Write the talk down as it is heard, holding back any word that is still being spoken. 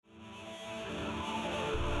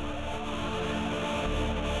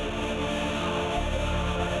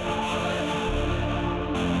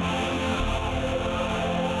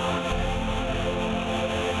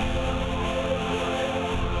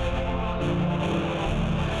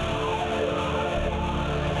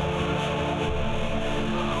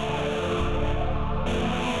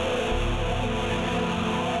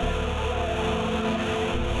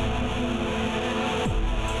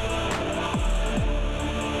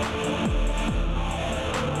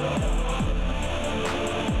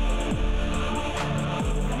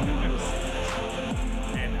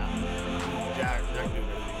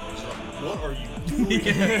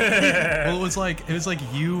Well, it was like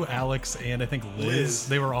you, Alex, and I think Liz.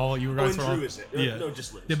 They were all you guys were all. Drew is it? Yeah, No,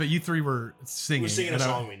 just Liz. Yeah, but you three were singing. We're singing a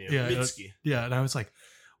song we knew. Yeah, Mitski. Yeah, and I was like,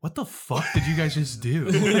 what the fuck did you guys just do?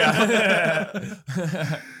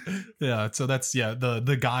 Yeah, so that's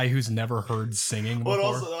the guy who's never heard singing before. But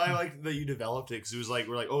also, I like that you developed it because it was like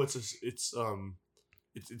we're like, oh, it's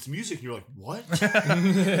music, and you're like, what?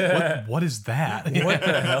 What is that? What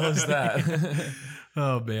the hell is that?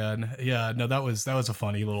 Oh man, yeah, no, that was a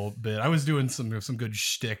funny little bit. I was doing some good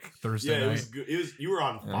shtick Thursday night. It was good. It was you were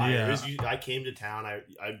on fire. Yeah. I came to town. I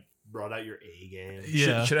brought out your A game.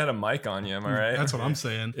 Yeah, should have had a mic on you. Am I right? That's what I'm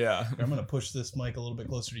saying. Yeah, I'm gonna push this mic a little bit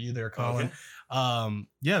closer to you there, Colin. Okay.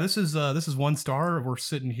 Yeah, this is One Star. We're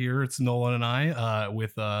sitting here. It's Nolan and I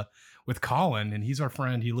with Colin, and he's our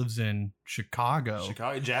friend. He lives in Chicago.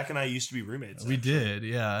 Jack and I used to be roommates. We did,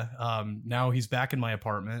 yeah. Now he's back in my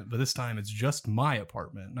apartment, but this time it's just my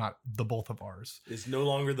apartment, not the both of ours. It's no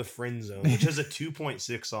longer the friend zone, which has a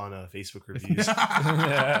 2.6 on Facebook reviews.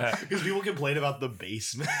 Because people complain about the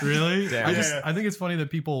basement. Really? Damn. I think it's funny that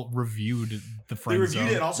people reviewed the friend zone. They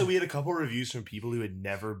reviewed it, and also we had a couple reviews from people who had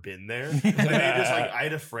never been there. And they just like, I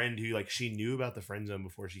had a friend who like she knew about the friend zone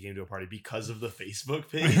before she came to a party because of the Facebook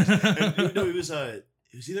page. And, no, it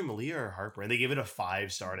was either Malia or Harper, and they gave it a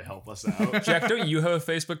 5-star to help us out. Jack, don't you have a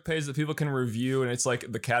Facebook page that people can review, and it's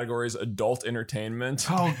like the category is adult entertainment?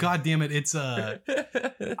 Oh god damn it! It's I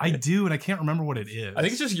do, and I can't remember what it is. I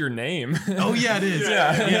think it's just your name. Oh yeah, it is.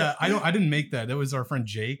 Yeah. I didn't make that. That was our friend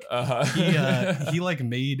Jake. He like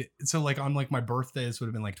made so like on like my birthday. This would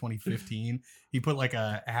have been like 2015. He put like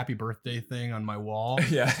a happy birthday thing on my wall.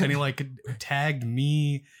 Yeah, and he like tagged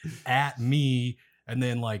me at me. And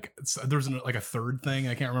then like there's like a third thing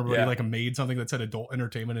I can't remember. But he like made something that said adult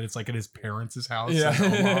entertainment, and it's like at his parents' house.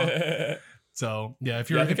 Yeah. So yeah, I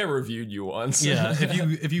think I reviewed you once. Yeah,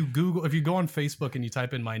 if you go on Facebook and you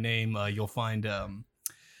type in my name, you'll find that,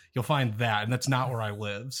 and that's not where I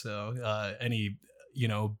live. So any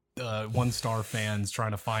One Star fans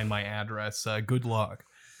trying to find my address, good luck.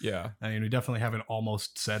 Yeah, I mean we definitely haven't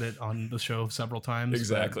almost said it on the show several times.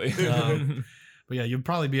 Exactly. But yeah, you'll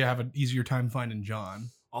probably have an easier time finding John.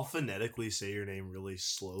 I'll phonetically say your name really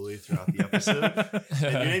slowly throughout the episode.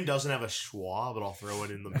 And your name doesn't have a schwa, but I'll throw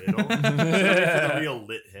it in the middle. For the real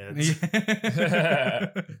lit heads.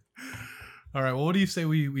 All right. Well, what do you say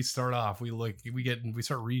we start off? We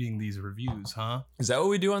start reading these reviews, huh? Is that what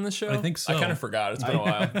we do on the show? I think so. I kind of forgot. It's been a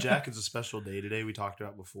while. Jack, it's a special day today. We talked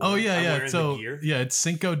about before. Oh yeah, I'm yeah. wearing So the gear. yeah, it's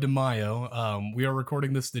Cinco de Mayo. We are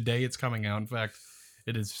recording this the day it's coming out. In fact,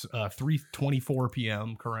 it is 3:24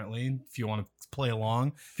 p.m. currently. If you want to play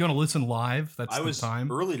along, if you want to listen live, that's the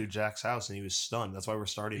time. I was early to Jack's house and he was stunned. That's why we're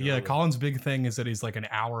starting. Yeah, early. Colin's big thing is that he's like an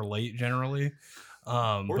hour late generally.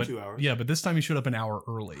 Or 2 hours. Yeah, but this time he showed up an hour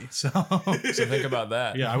early. So think about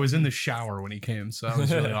that. Yeah, I was in the shower when he came, so that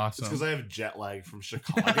was really awesome. It's because I have jet lag from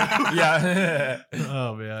Chicago. Yeah.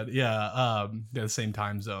 Oh man. Yeah. The same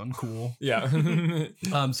time zone. Cool. Yeah.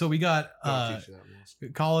 So we got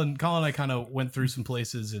Colin and I kind of went through some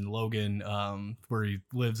places in Logan, where he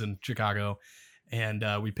lives in Chicago. And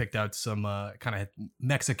we picked out some kind of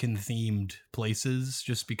Mexican themed places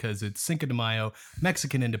just because it's Cinco de Mayo,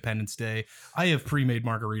 Mexican Independence Day. I have pre-made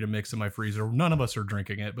margarita mix in my freezer. None of us are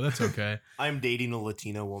drinking it, but that's okay. I'm dating a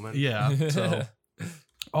Latino woman. Yeah, so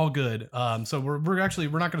all good. So we're not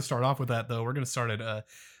going to start off with that though. We're going to start at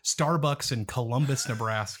Starbucks in Columbus,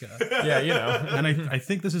 Nebraska. Yeah, and I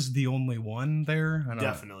think this is the only one there. I don't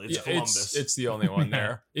Definitely, know. it's Columbus. It's the only one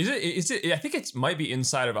there. Is it? I think it might be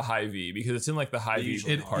inside of a Hy-Vee because it's in like the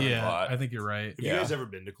Hy-Vee parking lot. I think you're right. Have you guys ever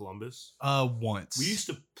been to Columbus? Once. We used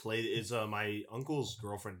to play. It's my uncle's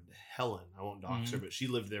girlfriend Helen. I won't dox her, but she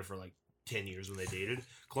lived there for like 10 years when they dated.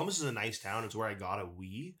 Columbus is a nice town. It's where I got a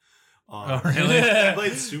Wii. Oh, really? I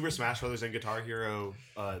played Super Smash Brothers and Guitar Hero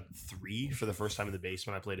 3 for the first time in the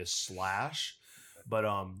basement. I played as Slash, but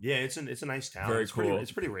yeah, it's a nice town. Very it's cool.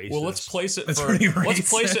 It's pretty racist. Well, let's place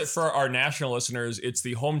it for our national listeners. It's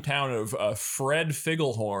the hometown of Fred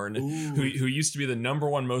Figglehorn, who used to be the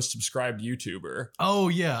 #1 most subscribed YouTuber. Oh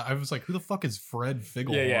yeah, I was like, who the fuck is Fred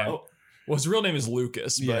Figglehorn? Yeah. Oh. Well, his real name is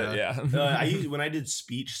Lucas, but when I did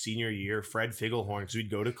speech senior year, Fred Figglehorn, because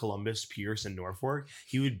we'd go to Columbus, Pierce, and Norfolk,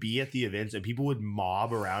 he would be at the events and people would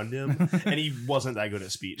mob around him, and he wasn't that good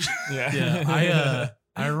at speech. Yeah.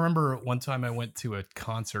 I remember one time I went to a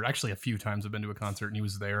concert. Actually, a few times I've been to a concert, and he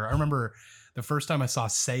was there. I remember the first time I saw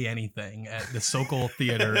Say Anything at the Sokol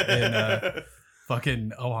Theater in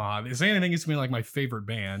fucking Oha. Say Anything used to be like my favorite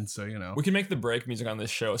band, so We can make the break music on this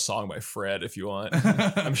show a song by Fred if you want.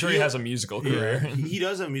 I'm sure he has a musical career. He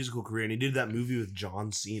does have a musical career, and he did that movie with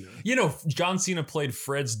John Cena. John Cena played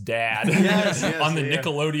Fred's dad on the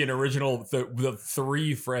Nickelodeon original, the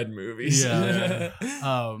 3 Fred movies. Yeah.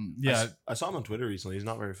 I saw him on Twitter recently. He's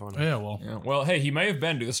not very funny. Yeah, well. Well, hey, he may have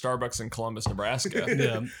been to the Starbucks in Columbus, Nebraska.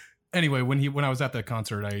 Yeah. Anyway, when I was at the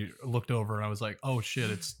concert, I looked over and I was like, "Oh shit,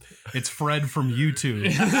 it's Fred from YouTube."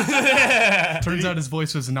 Turns out his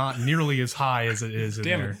voice was not nearly as high as it is in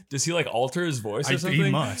there. Does he like alter his voice or something? He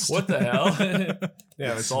must. What the hell?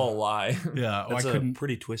 Yeah, it's all a lie. Yeah, that's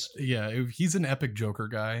pretty twisted. Yeah, he's an epic Joker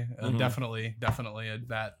guy. Definitely.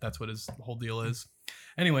 That's what his whole deal is.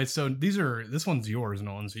 Anyway, so this one's yours,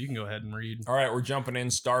 Nolan, so you can go ahead and read. All right, we're jumping in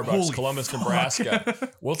Starbucks, Holy Columbus, fuck.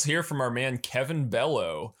 Nebraska. Let's hear from our man Kevin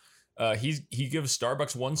Bello. He gives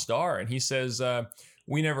Starbucks 1 star, and he says,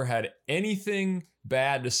 "We never had anything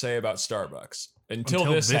bad to say about Starbucks until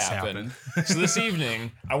this happened. So this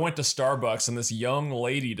evening, I went to Starbucks, and this young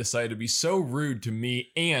lady decided to be so rude to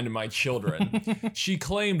me and my children. She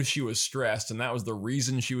claimed she was stressed, and that was the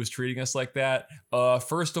reason she was treating us like that.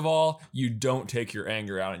 First of all, you don't take your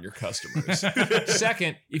anger out on your customers.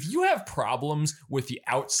 Second, if you have problems with the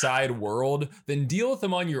outside world, then deal with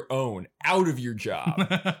them on your own, out of your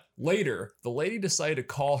job." Later, the lady decided to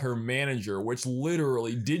call her manager, which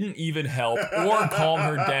literally didn't even help or calm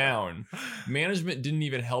her down. Management didn't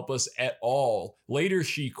even help us at all. Later,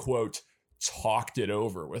 she, quote, talked it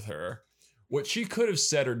over with her. What she could have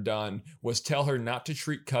said or done was tell her not to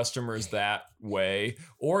treat customers that way,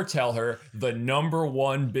 or tell her the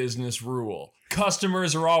 #1 business rule: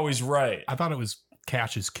 customers are always right. I thought it was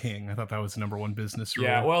cash is king. I thought that was the #1 business rule.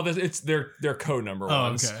 Yeah, well, it's their code number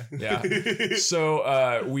ones. Okay. Yeah.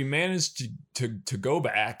 So we managed to go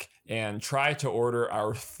back and try to order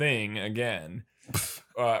our thing again.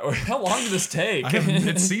 How long did this take?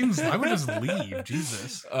 It seems I would just leave.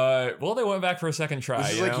 Jesus. Well, they went back for a second try.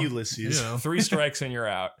 This is like Ulysses. Yeah. 3 strikes and you're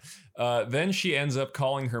out. Then she ends up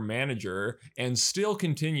calling her manager and still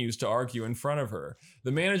continues to argue in front of her.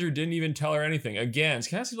 The manager didn't even tell her anything. Again, it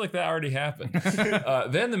kind of seems like that already happened.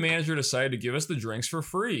 Then the manager decided to give us the drinks for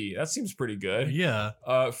free. That seems pretty good. Yeah.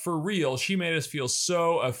 For real, she made us feel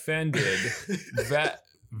so offended.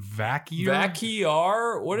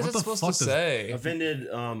 Vacuar? What is it supposed to say? Offended.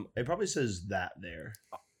 It probably says that there.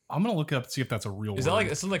 I'm gonna look it up to see if that's a real word. Is that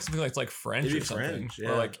like something that's like French Maybe or something? French,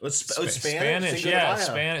 yeah. Or like Spanish? Spanish, yeah,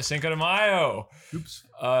 Spanish. Cinco de Mayo. Oops.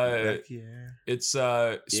 It's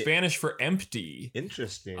Spanish for empty.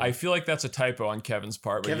 Interesting. I feel like that's a typo on Kevin's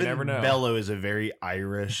part, but you never know. Bello is a very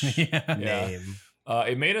Irish name.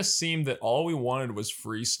 It made us seem that all we wanted was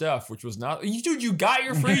free stuff, which was not. Dude, you got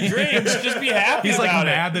your free drinks. Just be happy. He's about like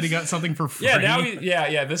mad that he got something for free. Yeah,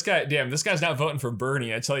 now this guy's not voting for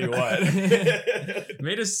Bernie. I tell you what. It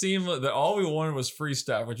made us seem that all we wanted was free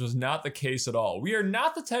stuff, which was not the case at all. We are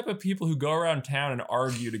not the type of people who go around town and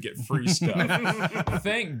argue to get free stuff.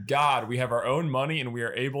 Thank God we have our own money and we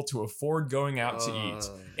are able to afford going out to eat.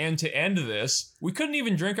 And to end this, we couldn't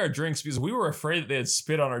even drink our drinks because we were afraid that they had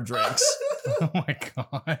spit on our drinks. Oh my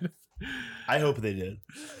God. I hope they did.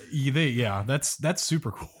 Yeah, that's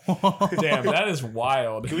super cool. Damn, that is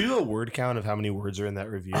wild. Can we do a word count of how many words are in that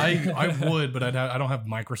review? I would, but I don't have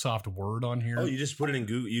Microsoft Word on here. Oh, you just put it in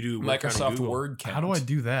Google. You do Microsoft Word count. How do I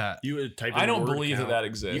do that? You would type in I don't word believe count. that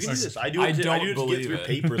exists. You can do this. I do it to believe get through it.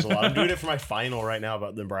 papers a lot. I'm doing it for my final right now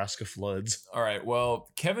about the Nebraska floods. All right. Well,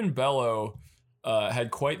 Kevin Bello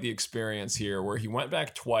had quite the experience here where he went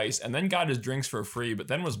back twice and then got his drinks for free, but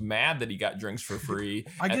then was mad that he got drinks for free.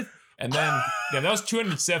 And then that was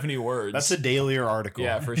 270 words. That's a Dailyr article.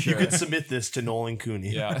 Yeah, for sure. You could submit this to Nolan Cooney.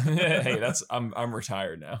 Yeah. Hey, I'm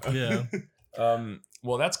retired now. Yeah.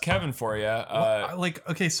 Well, that's Kevin for you.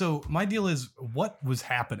 Okay, so my deal is what was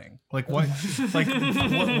happening? Like what?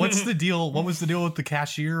 What's the deal? What was the deal with the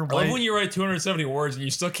cashier? I love when you write 270 words and you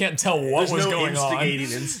still can't tell what was going on.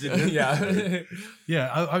 Incident. Yeah.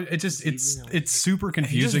 Yeah. It's super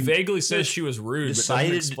confusing. He just vaguely says she was rude, but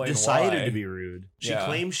doesn't explain why. To be rude. She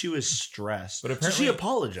claimed she was stressed, but apparently so she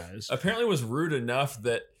apologized. Apparently, it was rude enough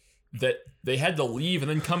that they had to leave and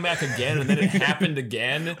then come back again, and then it happened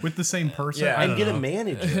again with the same person. Yeah, I'd get a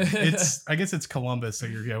manager. I guess it's Columbus, so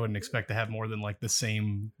I wouldn't expect to have more than like the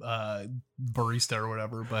same barista or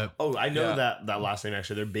whatever. But I know that last name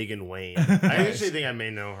actually. They're big in Wayne. I actually think I may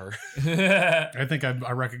know her. I think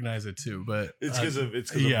I recognize it too, but it's because of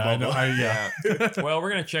I know. Well, we're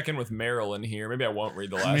gonna check in with Marilyn here. Maybe I won't read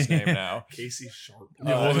the last name now. Casey Sharp.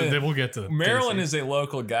 We'll get to Marilyn Casey. is a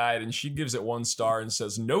local guide, and she gives it 1 star and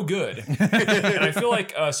says no good. And I feel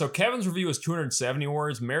like so Kevin's review was 270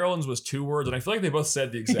 words, Marilyn's was 2 words, and I feel like they both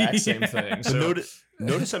said the exact same thing. So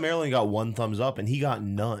notice that Marilyn got 1 thumbs up and he got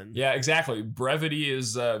none. Yeah, exactly. Brevity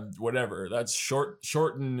is whatever. That's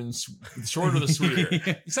shorten and shorter the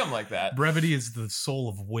sweeter, something like that. Brevity is the soul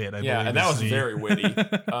of wit. I believe and that was the... very witty.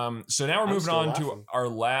 So now we're moving on to our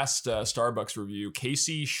last Starbucks review,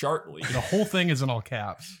 Casey Shartley. The whole thing is in all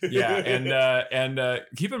caps. Yeah, and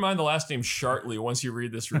keep in mind the last name Shartley once you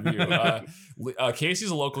read this review. Casey's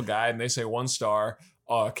a local guy, and they say 1 star,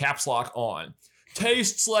 caps lock on.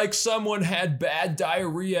 Tastes like someone had bad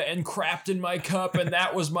diarrhea and crapped in my cup, and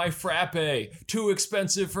that was my frappe. Too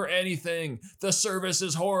expensive for anything. The service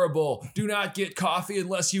is horrible. Do not get coffee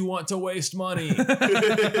unless you want to waste money.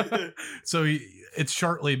 So it's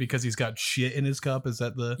Shartley because he's got shit in his cup. Is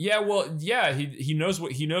that the? Yeah, well, yeah. He knows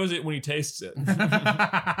it when he tastes it.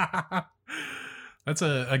 That's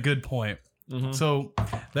a good point. Mm-hmm. So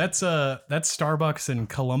that's Starbucks in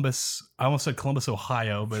Columbus. I almost said Columbus,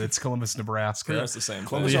 Ohio, but it's Columbus, Nebraska. That's the same.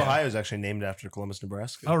 Columbus, Ohio is actually named after Columbus,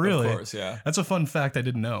 Nebraska. Oh, really? Of course, yeah. That's a fun fact I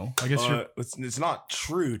didn't know. I guess it's not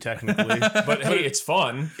true technically, but hey, it's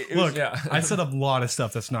fun. Look, I said a lot of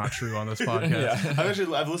stuff that's not true on this podcast.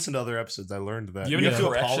 I've listened to other episodes. I learned that. Do you have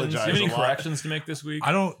any corrections to make this week?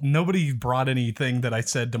 Nobody brought anything that I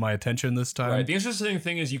said to my attention this time. Right. The interesting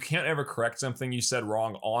thing is you can't ever correct something you said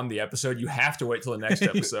wrong on the episode. You have to wait till the next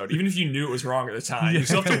episode, even if you knew it was wrong at the time. You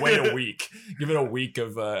still have to wait a week. Give it a week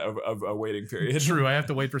of a waiting period. True. I have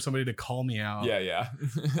to wait for somebody to call me out. Yeah.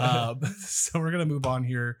 So we're gonna move on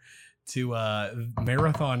here to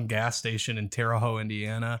Marathon gas station in Terre Haute,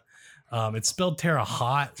 Indiana. It's spelled Terre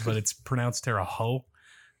Haute, but it's pronounced Terre Haute.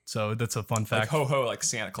 So that's a fun fact. Like ho, like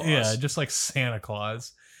Santa Claus. Yeah, just like Santa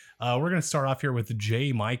Claus. We're gonna start off here with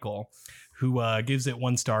Jay Michael, who gives it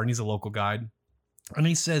 1 star, and he's a local guide. And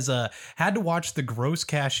he says, had to watch the gross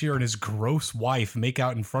cashier and his gross wife make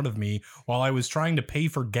out in front of me while I was trying to pay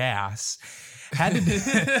for gas.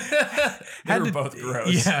 They were both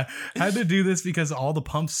gross. Yeah. Had to do this because all the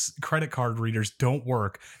pump's credit card readers don't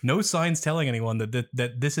work. No signs telling anyone that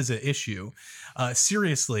this is an issue.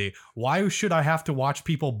 Seriously, why should I have to watch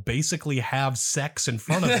people basically have sex in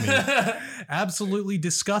front of me? Absolutely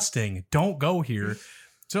disgusting. Don't go here.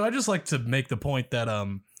 So I just like to make the point that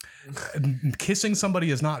kissing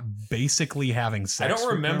somebody is not basically having sex. I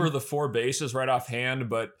don't remember the 4 bases right offhand,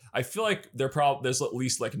 but I feel like there's at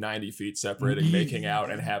least like 90 feet separating making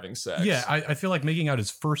out and having sex. Yeah, I feel like making out is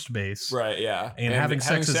first base. Right, yeah. And having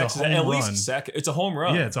sex is a home run. At least second. It's a home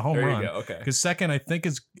run. Yeah, it's a home run. There you go, okay. Because second, I think,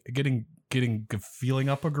 is getting feeling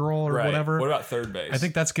up a girl or whatever. What about third base? I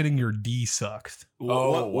think that's getting your D sucked.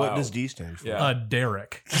 What does D stand for? Yeah.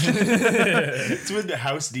 Derek. It's when the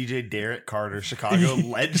house DJ Derek Carter, Chicago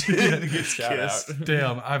legend, gets Shout kissed. out.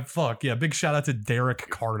 Damn, big shout out to Derek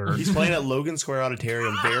Carter. He's playing at Logan Square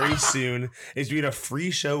Auditorium very soon. He's doing a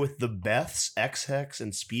free show with the Beths, X-Hex,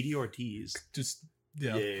 and Speedy Ortiz. Just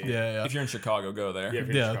Yeah. If you're in Chicago, go there. Yeah, if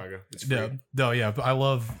you're in Chicago. It's free. No, yeah. I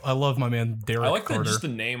love my man Derek I like Carter. just the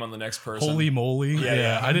name on the next person. Holy moly.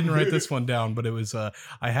 Yeah. I didn't write this one down, but it was I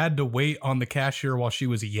had to wait on the cashier while she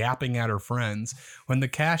was yapping at her friends. When the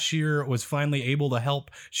cashier was finally able to help,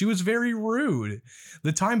 she was very rude.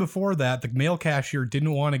 The time before that, the male cashier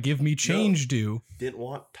didn't want to give me change due. Didn't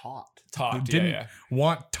want taught. Didn't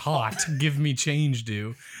want taught give me change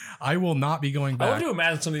due. I will not be going back. I love to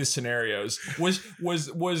imagine some of these scenarios.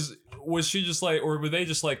 Was she just like, or were they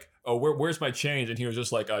just like, oh, where's my change? And he was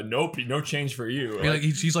just like, nope, no change for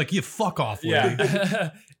you. She's like, you fuck off, lady. Yeah.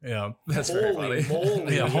 Yeah. That's very funny.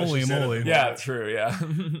 Moly. Yeah, holy moly. Yeah, true, yeah.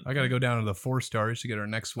 I got to go down to the 4 stars to get our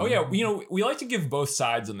next one. Oh, yeah, we like to give both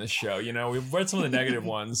sides on this show. We've read some of the negative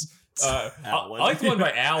ones. I like the one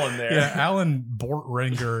by Alan there. Yeah, Alan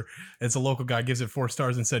Bortringer, as a local guy, gives it 4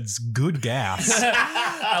 stars and said it's good gas.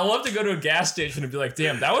 I love to go to a gas station and be like,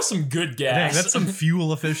 damn, that was some good gas. Dang, that's some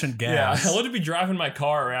fuel efficient gas. Yeah, I love to be driving my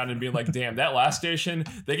car around and being like, damn, that last station,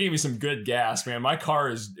 they gave me some good gas, man. My car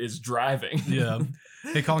is driving. Yeah.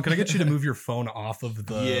 Hey, Colin, can I get you to move your phone off of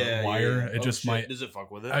the wire? Yeah. It just might. Does it fuck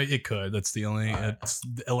with it? It could. That's the only. It's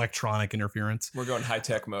the electronic interference. We're going high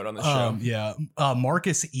tech mode on the show. Yeah.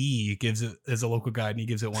 Marcus E gives it as a local guide, and he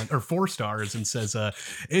gives it 4 stars and says,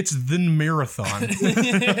 "It's the marathon."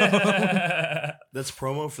 That's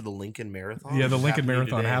promo for the Lincoln Marathon. Yeah, the Lincoln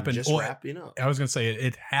Marathon happened. Just wrapping up. I was gonna say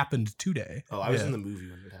it happened today. Oh, I was in the movie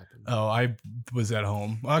when it happened. Oh, I was at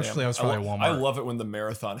home. Well, actually, I was probably at Walmart. I love it when the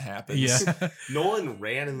marathon happens. Yeah. Nolan even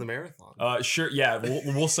ran in the marathon. Sure. Yeah,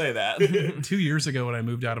 we'll say that. 2 years ago when I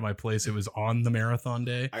moved out of my place, it was on the marathon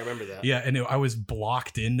day. I remember that. Yeah, and I was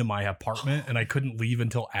blocked into my apartment, and I couldn't leave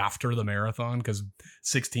until after the marathon because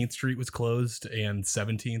 16th Street was closed, and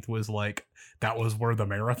 17th was like, that was where the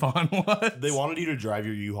marathon was. They wanted you to drive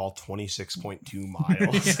your U-Haul 26.2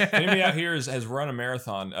 miles. If anybody out here has run a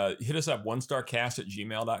marathon, hit us up,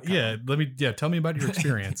 onestarcast@gmail.com. Yeah, tell me about your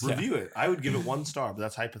experience. Review it. I would give it 1 star, but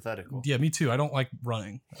that's hypothetical. Yeah, me too. I don't like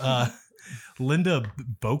running. Linda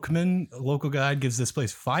Boakman, a local guide, gives this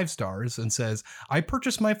place 5 stars and says, I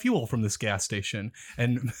purchased my fuel from this gas station.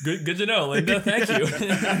 And good to know, Linda. Thank you.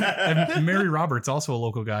 And Mary Roberts, also a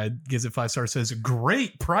local guide, gives it 5 stars, says,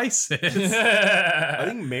 great prices. I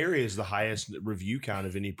think Mary is the highest review count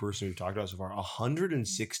of any person we've talked about so far.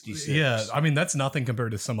 166. Yeah, I mean, that's nothing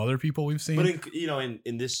compared to some other people we've seen. But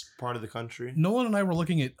in this part of the country, Nolan and I were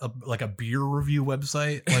looking at a beer review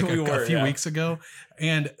website like a few weeks ago,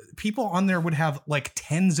 and people on there would have like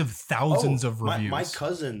tens of thousands of reviews. My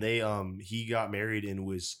cousin, he got married in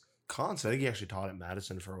Wisconsin. I think he actually taught at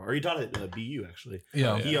Madison for a while, or he taught at BU actually.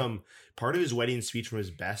 Yeah. He part of his wedding speech from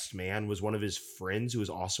his best man was one of his friends who was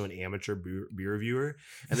also an amateur beer reviewer,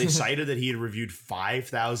 and they cited that he had reviewed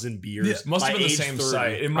 5,000 beers. Yeah, must have by been the age same 30.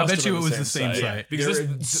 site. I bet you it was the same site. Yeah, Because they're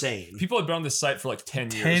insane. People had been on this site for like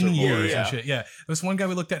 10 years. 10 or more. years Yeah. and shit. Yeah. This one guy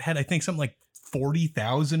we looked at had, I think, something like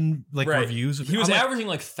 40,000 reviews. He was I'm averaging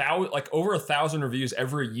like over 1,000 reviews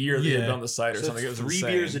every year that he had been on the site or So something. It was 3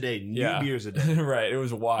 insane. beers a day, new beers a day. Right. It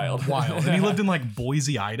was wild. wild. And he lived in like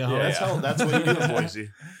Boise, Idaho. Yeah. That's what you do in Boise.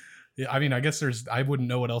 Yeah, I mean, I guess I wouldn't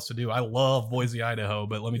know what else to do. I love Boise, Idaho,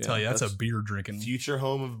 but let me tell you, that's a beer drinking. Future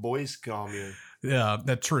home of Boys Commune. Yeah,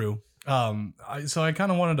 that's true. So I kind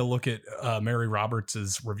of wanted to look at Mary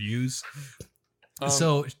Roberts's reviews.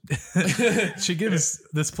 So she gives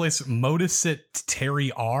this place Motisit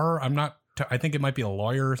Terry R. I think it might be a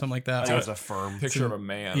lawyer or something like that. I think it's a firm. Picture of a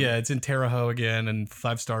man. Yeah, it's in Terre Haute again, and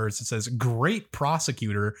 5 stars. It says great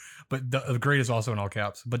prosecutor, but the great is also in all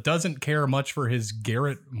caps, but doesn't care much for his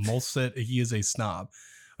Garrett Mulset. He is a snob,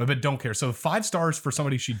 but don't care. So 5 stars for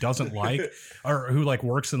somebody she doesn't like or who like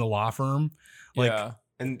works in the law firm. Like, yeah.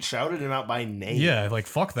 And shouted him out by name. Yeah, like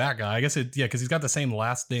fuck that guy. I guess because he's got the same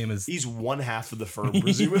last name as. He's one half of the firm,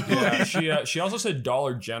 presumably. Yeah, she also said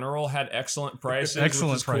Dollar General had excellent prices.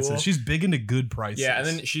 Excellent prices. Cool. She's big into good prices. Yeah, and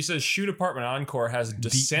then she says Shoe Department Encore has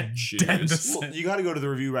Descent shoes. Well, you got to go to the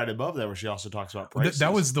review right above that where she also talks about prices.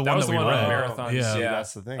 That was the one that we read. Marathon. Yeah. Yeah,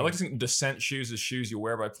 that's the thing. I like to think Descent shoes is shoes you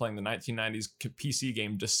wear by playing the 1990s PC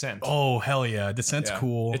game Descent. Oh hell yeah, Descent's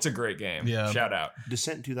cool. It's a great game. Yeah, shout out.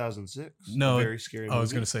 Descent 2006. No, very scary. I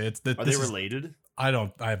was gonna say it's the. Are they related? I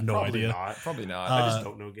have no Probably idea. Not. Probably not. I just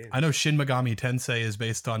don't know games. I know Shin Megami Tensei is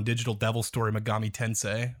based on Digital Devil Story Megami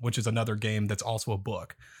Tensei, which is another game that's also a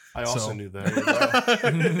book. I also knew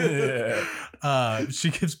that. Yeah. She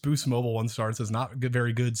gives Boost Mobile 1 star. It says not good,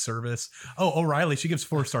 very good service. Oh, O'Reilly, she gives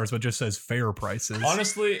 4 stars, but just says fair prices.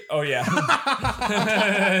 Honestly, oh yeah.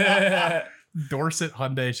 Dorset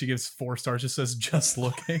Hyundai, she gives 4 stars, just says just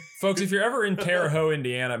looking. Folks, if you're ever in Terre Haute,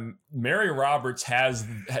 Indiana, Mary Roberts has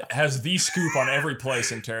the scoop on every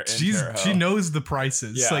place in Terre Haute. She knows the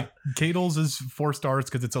prices. Yeah. Like Cadle's is 4 stars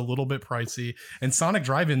because it's a little bit pricey, and Sonic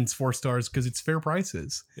Drive-In's 4 stars because it's fair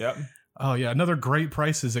prices. Yep. Oh yeah, another great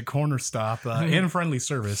prices at Corner Stop and friendly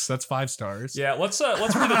service. That's 5 stars. Yeah, let's read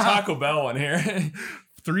the Taco Bell one here.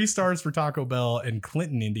 3 stars for Taco Bell in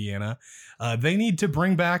Clinton, Indiana. They need to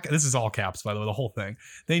bring back, this is all caps, by the way, the whole thing.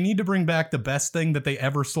 They need to bring back the best thing that they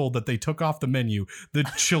ever sold that they took off the menu, the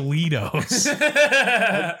Cholitos.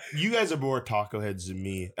 You guys are more taco heads than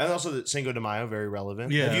me. And also the Cinco de Mayo, very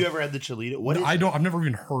relevant. Yeah. Have you ever had the Cholito? I've never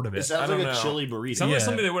even heard of It it. sounds like a chili burrito. Sounds like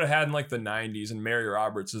something they would have had in like the 90s, and Mary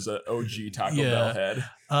Roberts is an OG Taco Bell head.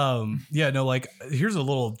 Here's a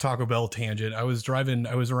little Taco Bell tangent. I was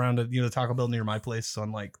around the Taco Bell near my place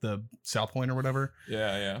on like the South Point or whatever.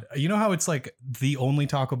 Yeah. You know how it's like the only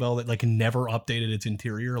Taco Bell that like never updated its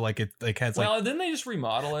interior, like it like has like. Well, didn't they just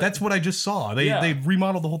remodel it? That's what I just saw. They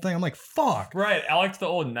remodeled the whole thing. I'm like, fuck. Right. I liked the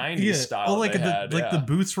old 90s style. Oh, like the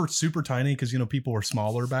booths were super tiny because people were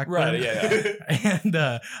smaller back then. Right. Yeah. And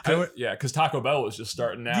because Taco Bell was just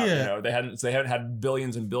starting out. Yeah. They haven't had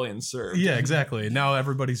billions and billions served. Yeah, exactly. Now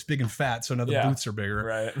everybody's big and fat, so now the booths are bigger.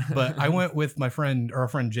 Right. But I went with my friend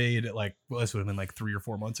Jade at this would have been like 3 or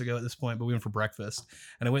 4 months ago at this point, but we went for breakfast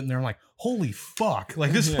and I went in there and I'm like, holy fuck.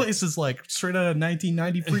 Like this place is like straight out of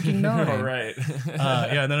 1990 freaking 9. Right.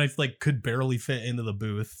 And then I like could barely fit into the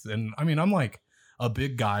booth. And I mean, I'm like a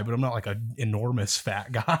big guy, but I'm not like an enormous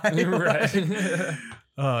fat guy. Right.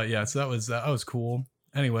 So that was cool.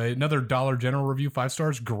 Anyway, another Dollar General review, 5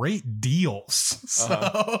 stars, great deals.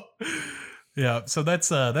 So Yeah, so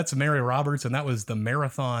that's Mary Roberts, and that was the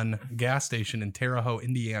Marathon gas station in Terre Haute,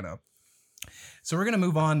 Indiana. So we're gonna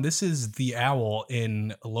move on. This is the Owl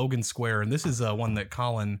in Logan Square, and this is one that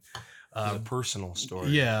Colin. A personal story.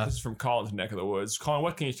 Yeah, This is from Colin's neck of the woods. Colin,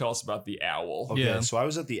 what can you tell us about the Owl? Okay, Yeah. so I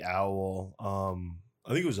was at the Owl. I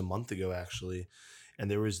think it was a month ago actually,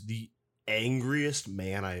 and there was the angriest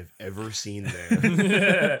man I've ever seen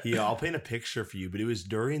there. Yeah, I'll paint a picture for you, but it was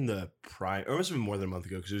during the or it must have been more than a month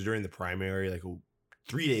ago because it was during the primary, like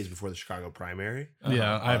 3 days before the Chicago primary.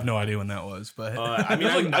 yeah. I have no idea when that was, but I mean,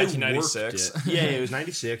 It was like I 1996. worked it. Yeah, it was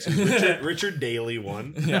 96. It was Richard Daley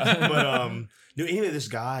won. Yeah. But no, anyway, this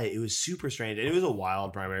guy, it was super strange. And it was a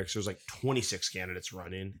wild primary because there was like 26 candidates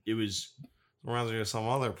running. It was reminds me of some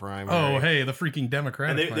other primary. oh, hey, the freaking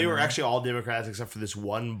Democratic. And they were primary. actually all Democrats except for this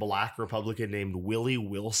one black Republican named Willie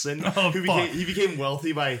Wilson, Oh, who fuck. became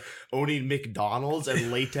wealthy by owning McDonald's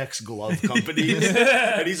and latex glove companies.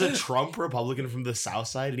 And he's a Trump Republican from the South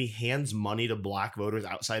Side, and he hands money to black voters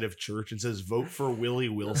outside of church and says, "Vote for Willie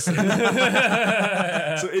Wilson."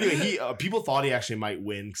 So anyway, he people thought he actually might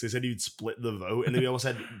win because they said he'd split the vote, and then we almost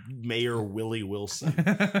had Mayor Willie Wilson.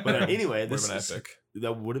 But anyway, Would this have been epic.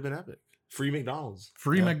 that would have been epic. Free McDonald's.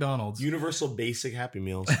 Free Yeah. McDonald's. Universal basic Happy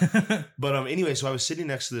Meals. But anyway, so I was sitting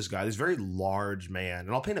next to this guy, this very large man,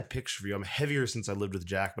 and I'll paint a picture for you. I'm heavier since I lived with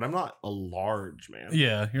Jack, but I'm not a large man.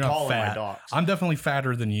 Yeah, you're not Tall in my fat. docs. I'm definitely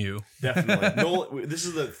fatter than you. Definitely. Nolan, this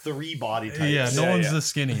is the 3 body types. Yeah, Yeah, Nolan's yeah. the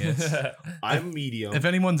skinniest. I'm medium. If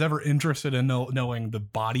anyone's ever interested in knowing the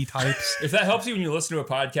body types, If that helps you when you listen to a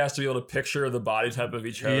podcast to be able to picture the body type of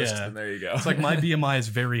each host, Yeah. then there you go. it's like my BMI is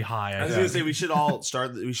very high. I was going to say we should have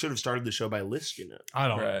started the show by listing it. I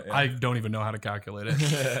don't. Right, yeah. I don't even know how to calculate it.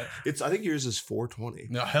 I think yours is 420.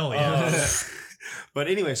 No, hell yeah. But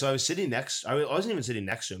anyway, so I was sitting next. I wasn't even sitting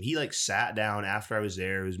next to him. He like sat down after I was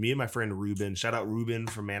there. It was me and my friend Ruben. Shout out Ruben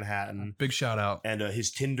from Manhattan, Big shout out. and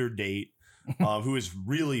his Tinder date, who is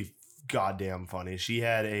really goddamn funny.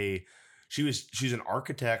 She's an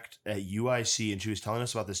architect at UIC, and she was telling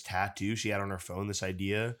us about this tattoo she had on her phone. This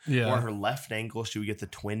idea, Yeah. where on her left ankle she would get the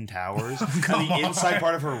twin towers, Come and the on. inside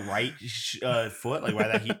part of her right foot, like by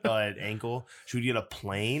that ankle, she would get a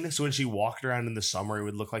plane. So when she walked around in the summer, it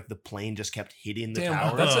would look like the plane just kept hitting the Damn,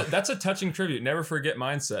 tower. that's a touching tribute. Never forget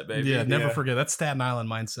mindset, baby. Yeah, never Yeah. forget. That's Staten Island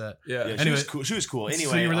mindset. Yeah. Yeah, she Anyway, was cool. She was cool. so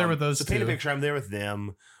Anyway, you were there with those so paint a two. picture. I'm there with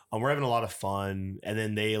them. We're having a lot of fun, and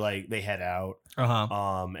then they head out.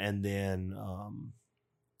 And then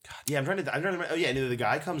yeah, I'm trying to remember. Oh yeah, and the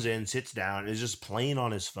guy comes in, sits down, and is just playing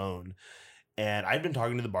on his phone. And I'd been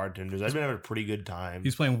talking to the bartenders. I'd been having a pretty good time.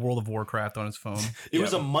 He's playing World of Warcraft on his phone. It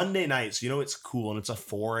was a Monday night, so you know it's cool, and it's a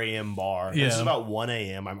 4 a.m. bar. And This is Yeah. about 1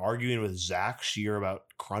 a.m. I'm arguing with Zach Shear about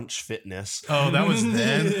Crunch Fitness. Oh, that was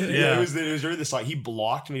then. Yeah, it was during this. Like, he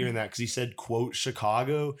blocked me during that because he said, "quote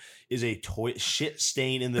Chicago is a shit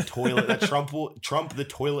stain in the toilet that Trump the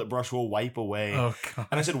toilet brush will wipe away." Oh god.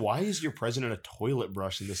 And I said, "Why is your president a toilet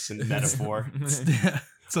brush in this metaphor?"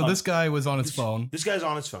 So this guy was on his phone. This guy's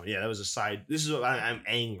on his phone. Yeah, that was a side. This is I'm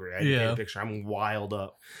angry. I paint Yeah. a picture. I'm wild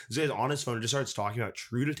up. This guy's on his phone and just starts talking about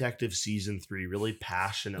True Detective season 3 really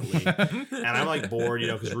passionately. And I'm like bored,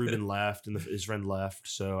 because Ruben left and his friend left.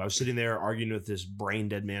 So I was sitting there arguing with this brain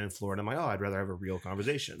dead man in Florida. I'm like, oh, I'd rather have a real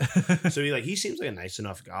conversation. So he seems like a nice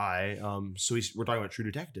enough guy. So we're talking about True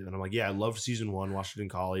Detective, and I'm like, yeah, I loved season 1, watched it in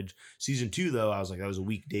college. Season 2, though, I was like, that was a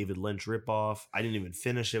weak David Lynch ripoff. I didn't even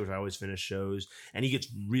finish it, which I always finish shows. And he gets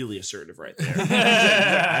really assertive right there. He's like,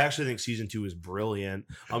 I actually think season 2 is brilliant.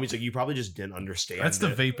 He's like, you probably just didn't understand. That's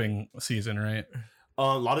the it. vaping season, right?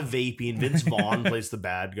 A lot of vaping. Vince Vaughn plays the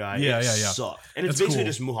bad guy. Yeah, It yeah. sucked. And it's That's basically cool.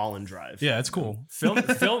 just Mulholland Drive. Yeah, it's cool. Film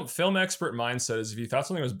expert mindset is if you thought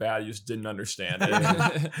something was bad, you just didn't understand it.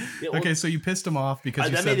 Yeah, well, Okay, so you pissed him off because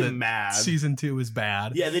you that said made that him mad. season 2 is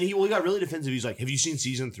bad. Yeah, then he got really defensive. He's like, "Have you seen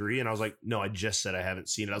season 3?" And I was like, "No, I just said I haven't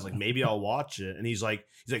seen it." I was like, "Maybe I'll watch it." And he's like,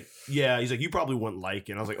 "Yeah." He's like, "You probably wouldn't like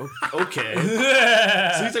it." And I was like, "Okay."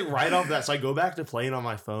 So he's like, right off that. So I go back to playing on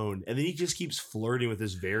my phone, and then he just keeps flirting with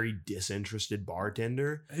this very disinterested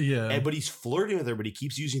bartender. Yeah. But he's flirting with her, but he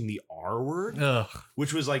keeps using the R word, Ugh.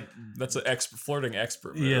 which was like, That's an flirting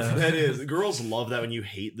expert move. Yeah. that is. Girls love that when you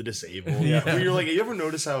hate the disabled. Yeah. When you're like, you ever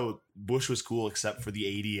notice how Bush was cool except for the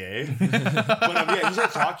ADA? But he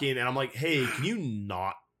started talking, and I'm like, hey, can you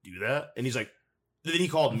not do that? And he's like, then he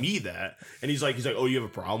called me that, and he's like, oh, you have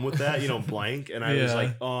a problem with that, blank. And I was Yeah.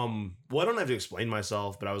 like, well, I don't have to explain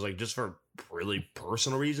myself, but I was like, just for really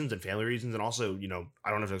personal reasons and family reasons, and also,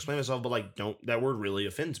 I don't have to explain myself, but like, that word really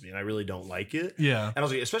offends me, and I really don't like it. Yeah. And I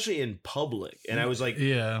was like, especially in public. And I was like,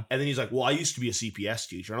 Yeah. and then he's like, well, I used to be a CPS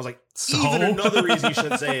teacher. And I was like, So? even another reason you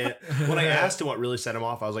shouldn't say it. When I asked him what really set him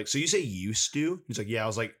off, I was like, so you say used to? He's like, yeah. I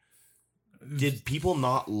was like, did people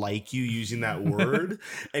not like you using that word?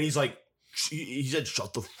 And he's like, he said,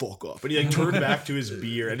 shut the fuck up. And he like turned back to his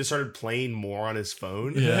beer and just started playing more on his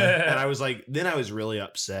phone. Yeah. And I was like, then I was really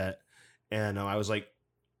upset. And I was like,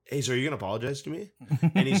 hey, so are you going to apologize to me?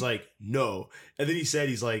 And he's like, no. And then he said,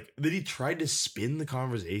 then he tried to spin the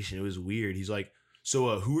conversation. It was weird. He's like,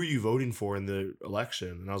 so who are you voting for in the election?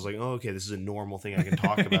 And I was like, oh, okay, this is a normal thing I can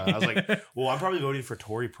talk about. I was like, well, I'm probably voting for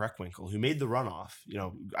Tori Preckwinkle, who made the runoff. You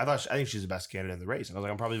know, I think she's the best candidate in the race. And I was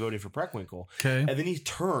like, I'm probably voting for Preckwinkle. Okay. And then he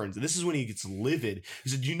turns, and this is when he gets livid.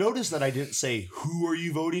 He said, you notice that I didn't say, who are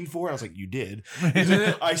you voting for? And I was like, you did.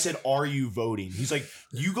 I said, are you voting? He's like,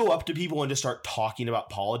 you go up to people and just start talking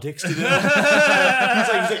about politics to them.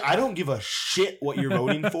 he's like, I don't give a shit what you're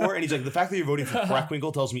voting for. And he's like, the fact that you're voting for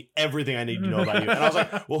Preckwinkle tells me everything I need to know about you. And I was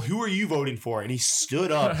like, well, who are you voting for? And he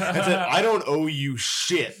stood up and said, I don't owe you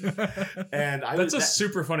shit. And that's a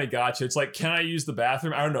super funny gotcha. It's like, can I use the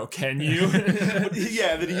bathroom? I don't know. Can you?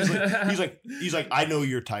 Yeah. Then he's like, I know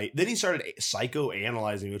you're tight. Then he started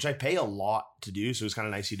psychoanalyzing me, which I pay a lot to do. So it was kind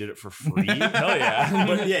of nice he did it for free. Hell yeah.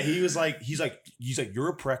 But yeah, he's like, you're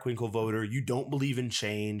a Preckwinkle voter. You don't believe in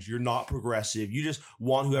change. You're not progressive. You just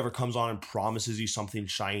want whoever comes on and promises you something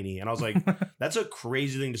shiny. And I was like, that's a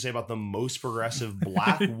crazy thing to say about the most progressive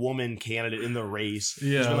black woman candidate in the race.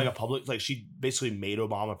 Yeah. She's been like a public, like she basically made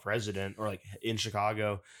Obama president, or like in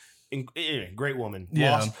Chicago. Anyway, great woman.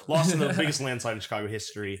 Yeah. Lost in the biggest landslide in Chicago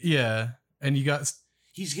history. Yeah. And you got...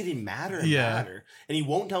 He's getting madder and madder, and he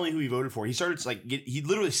won't tell me who he voted for. He starts like he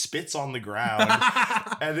literally spits on the ground,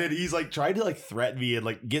 and then he's like trying to like threaten me and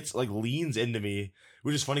like gets like leans into me,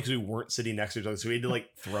 which is funny because we weren't sitting next to each other, so we had to like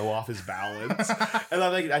throw off his balance. And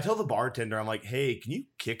I tell the bartender, I'm like, hey, can you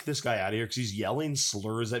kick this guy out of here because he's yelling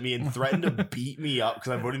slurs at me and threatened to beat me up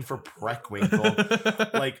because I'm voting for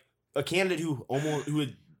Preckwinkle, like a candidate who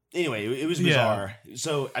had. Anyway, it was bizarre. Yeah.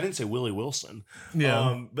 So I didn't say Willie Wilson.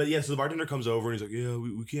 Yeah. But yeah, so the bartender comes over and he's like, yeah,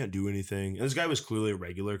 we can't do anything. And this guy was clearly a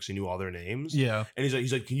regular because he knew all their names. Yeah. And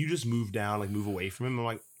he's like, can you just move down, like move away from him? I'm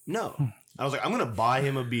like, no. I was like, I'm going to buy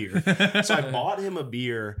him a beer. So I bought him a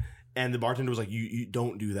beer. And the bartender was like, you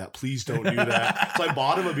don't do that. Please don't do that. So I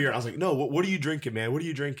bought him a beer. And I was like, no, what are you drinking, man? What are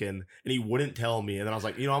you drinking? And he wouldn't tell me. And then I was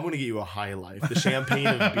like, I'm going to get you a High Life, the champagne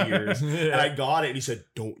of beers. And I got it. And he said,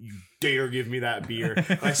 don't you dare give me that beer.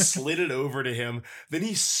 And I slid it over to him. Then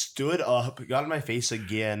he stood up, got in my face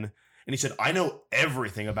again. And he said, I know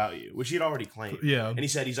everything about you, which he had already claimed. Yeah. And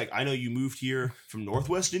he's like, I know you moved here from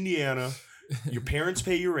Northwest Indiana. Your parents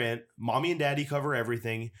pay your rent. Mommy and daddy cover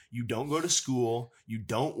everything. You don't go to school. You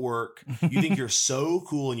don't work. You think you're so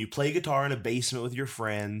cool and you play guitar in a basement with your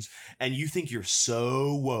friends and you think you're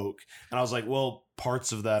so woke. And I was like, well,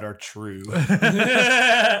 parts of that are true.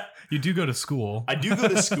 You do go to school. I do go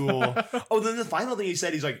to school. Oh, then the final thing he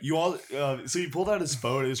said, he's like, you all, so he pulled out his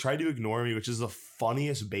phone and he was trying to ignore me, which is the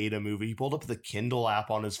funniest beta movie. He pulled up the Kindle app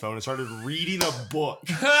on his phone and started reading a book.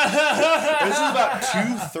 This is about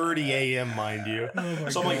 2:30 a.m., mind you. Oh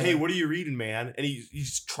so I'm like, hey, what are you reading, man? And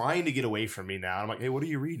he's trying to get away from me now. I'm like, hey, what are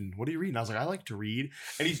you reading? What are you reading? I was like, I like to read.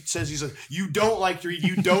 And he's like, you don't like to read.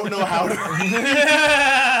 You don't know how to read.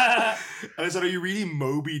 And I said, are you reading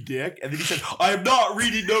Moby Dick? And then he said, I am not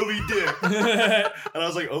reading Moby Dick. And I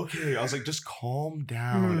was like, okay. I was like, just calm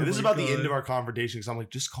down. And this is about the end of our confrontation because I'm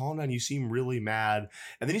like, just calm down. You seem really mad.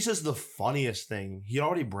 And then he says the funniest thing. He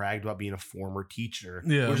already bragged about being a former teacher,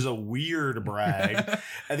 which is a weird brag.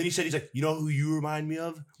 And then he's like, you know who you remind me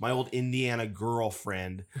of? My old Indiana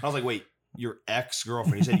girlfriend. I was like, wait, your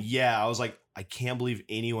ex-girlfriend? He said, yeah. I was like, I can't believe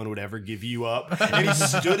anyone would ever give you up. And he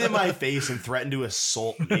stood in my face and threatened to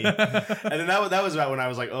assault me. And then that was about when I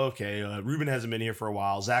was like, okay, Ruben hasn't been here for a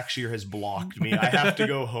while. Zach Shear has blocked me. I have to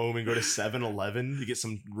go home and go to 7-Eleven to get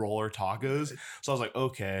some roller tacos. So I was like,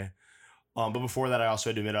 okay. But before that, I also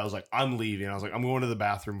had to admit, I was like, I'm leaving. I was like, I'm going to the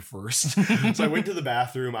bathroom first. So I went to the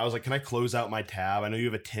bathroom. I was like, can I close out my tab? I know you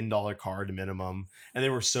have a $10 card minimum. And they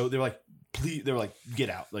were like, please, they were like, get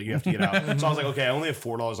out. Like, you have to get out. So I was like, okay, I only have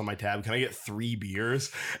 $4 on my tab. Can I get 3 beers?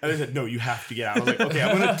 And they said, no, you have to get out. I was like, okay,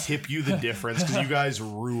 I'm going to tip you the difference because you guys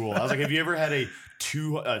rule. I was like, have you ever had a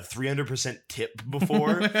 300% tip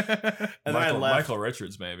before? And then I left. Michael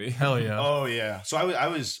Richards, maybe. Hell yeah. Oh yeah. So I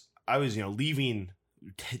was leaving,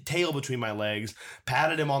 tail between my legs,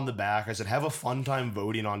 patted him on the back. I said, have a fun time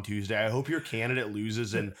voting on Tuesday. I hope your candidate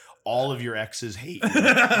loses and all of your exes hate you.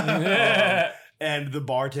 And the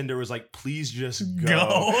bartender was like, please just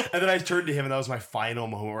go. And then I turned to him, and that was my final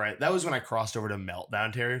moment where that was when I crossed over to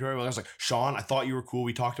meltdown territory. Where I was like, Sean, I thought you were cool.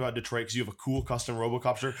 We talked about Detroit because you have a cool custom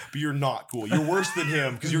RoboCop shirt, but you're not cool. You're worse than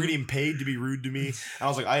him because you're getting paid to be rude to me. And I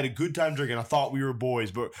was like, I had a good time drinking. I thought we were boys,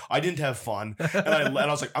 but I didn't have fun. And I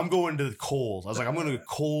was like, I'm going to the Kohl's. I was like, I'm going to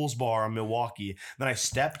Kohl's bar in Milwaukee. Then I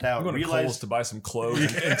stepped out, I'm going realized to Kohl's to buy some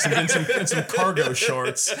clothes and some cargo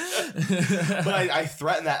shorts. But I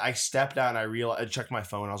threatened that. I stepped out and I realized, I checked my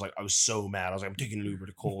phone. I was like, I was so mad. I was like, I'm taking an Uber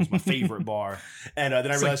to Kohl's, my favorite bar. And then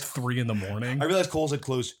I realized like 3 a.m. I realized Kohl's had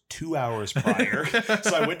closed 2 hours prior.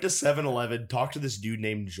 So I went to 7-Eleven, talked to this dude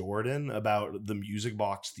named Jordan about the Music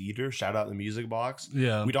Box Theater. Shout out the Music Box.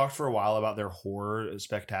 Yeah. We talked for a while about their horror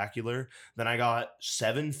spectacular. Then I got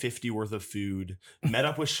 $7.50 worth of food, met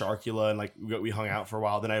up with Sharkula, and like we hung out for a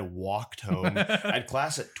while. Then I walked home. I had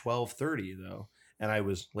class at 12:30 though. And I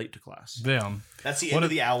was late to class. Damn. That's the end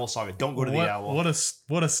of the Owl saga. Don't go to the Owl.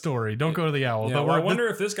 What a story. Don't go to the Owl. Yeah, but I wonder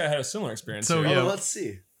if this guy had a similar experience. So yeah, let's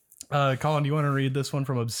see. Colin, do you want to read this one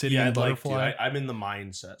from Obsidian Butterfly? Like I'm in the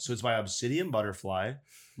mindset. So it's by Obsidian Butterfly,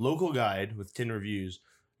 local guide with 10 reviews.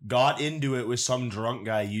 Got into it with some drunk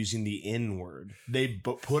guy using the N word. They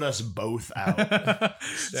put us both out.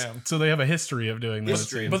 Damn. So they have a history of doing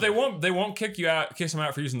this. But they won't kick you out, kick them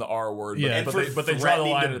out for using the R word. Yeah, but they draw the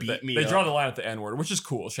line draw the line at the N word, which is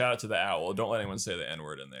cool. Shout out to the Owl. Don't let anyone say the N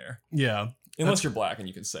word in there. Yeah. Unless you're black and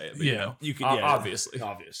you can say it. But you can. Obviously.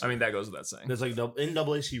 Obviously. I mean, that goes without saying. There's like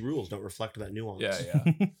NAACP rules don't reflect that nuance.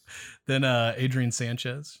 Yeah. Then Adrian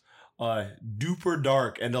Sanchez. Duper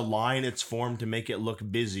dark and a line it's formed to make it look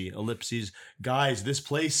busy. Ellipses. Guys, this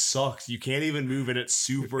place sucks. You can't even move and it's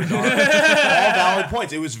super dark. All valid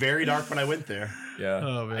points. It was very dark when I went there. Yeah.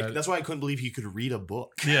 Oh, man. That's why I couldn't believe he could read a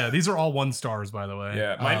book. Yeah, these are all 1 stars, by the way.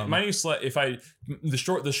 Yeah. My new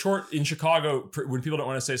the short in Chicago, when people don't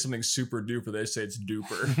want to say something super duper, they say it's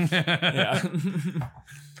duper.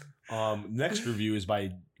 Yeah. Next review is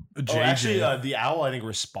by JJ. the Owl, I think,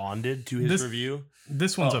 responded to his review.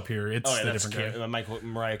 This one's up here. It's the different guy.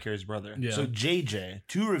 Mariah Carey's brother. Yeah. So JJ,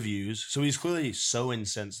 2 reviews. So he's clearly so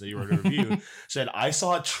incensed that he wrote a review. Said, I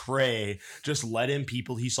saw Trey just let in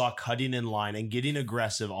people he saw cutting in line and getting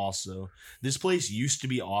aggressive also. This place used to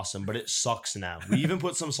be awesome, but it sucks now. We even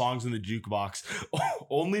put some songs in the jukebox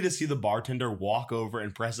only to see the bartender walk over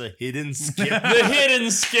and press a hidden skip. The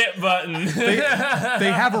hidden skip button. They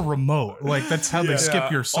have a remote. Like, that's how they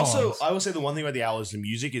skip your songs. Also, I will say the one thing about the Owl is the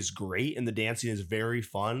music is great and the dancing is very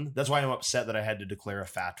fun. That's why I'm upset that I had to declare a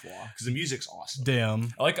fatwa because the music's awesome.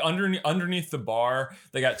 Damn. Like underneath the bar,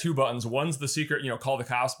 they got 2 buttons. One's the secret, call the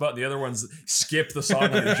cops button. The other one's skip the song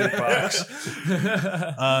on the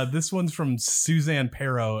jukebox. This one's from Suzanne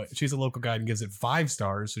Perro. She's a local guide and gives it 5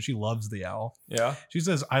 stars, so she loves the Owl. Yeah. She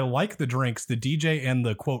says, I like the drinks, the DJ, and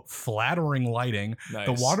the quote flattering lighting. Nice.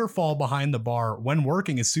 The waterfall behind the bar when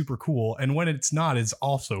working is super cool, and when it's not is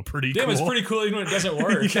also pretty cool. Damn, it's pretty cool even when it doesn't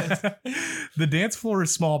work. Yeah. The dance floor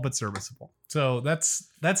is small but serviceable. So that's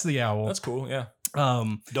the Owl. That's cool, yeah.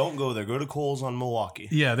 Don't go there. Go to Kohl's on Milwaukee.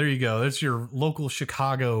 Yeah, there you go. That's your local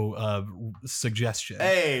Chicago suggestion.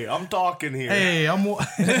 Hey, I'm talking here. Hey, I'm.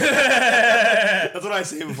 That's what I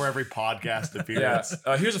say before every podcast appearance.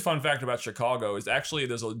 Yeah. Here's a fun fact about Chicago: is actually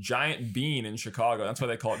there's a giant bean in Chicago. That's why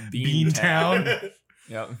they call it Bean Town.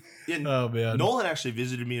 Yeah. Oh man. Nolan actually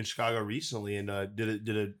visited me in Chicago recently and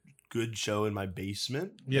did a good show in my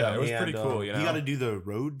basement. Yeah, it was pretty cool. You got to do the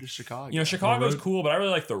road to Chicago. Chicago's cool, but I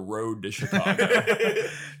really like the road to Chicago.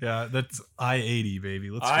 Yeah, that's I-80, baby.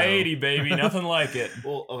 Let's go. I-80, baby. Nothing like it.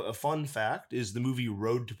 Well, a fun fact is the movie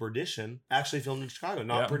Road to Perdition actually filmed in Chicago,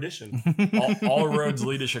 not Perdition. all roads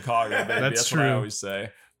lead to Chicago, baby. That's true. What I always say.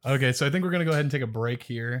 Okay, so I think we're gonna go ahead and take a break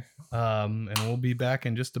here, and we'll be back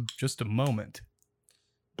in just a moment.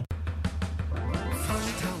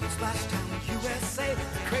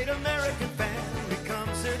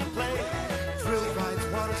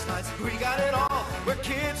 We got it all, where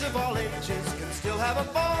kids of all ages can still have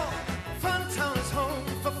a ball. Fun Town is home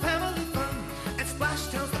for family fun, and Splash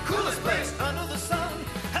Town's the coolest place under the sun.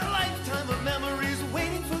 A lifetime of memories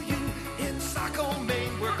waiting for you in Saco,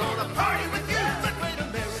 Maine. We're gonna party with you. The great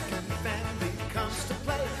American family comes to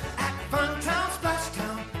play at Fun Town, Splash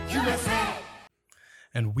Town, USA.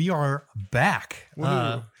 And we are back.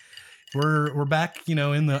 We're back, in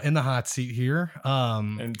the hot seat here.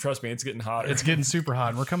 And trust me, it's getting hotter. It's getting super hot.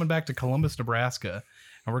 And we're coming back to Columbus, Nebraska,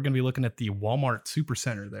 and we're going to be looking at the Walmart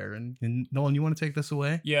Supercenter there. And Nolan, you want to take this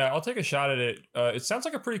away? Yeah, I'll take a shot at it. It sounds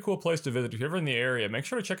like a pretty cool place to visit. If you're ever in the area, make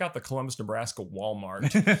sure to check out the Columbus, Nebraska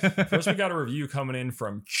Walmart. First, we got a review coming in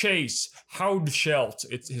from Chase Houdschelt.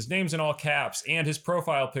 His name's in all caps, and his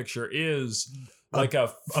profile picture is like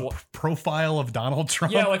a profile of Donald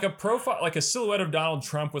Trump. Yeah, like a profile, like a silhouette of Donald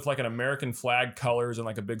Trump with like an American flag colors and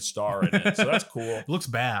like a big star in it. So that's cool. It looks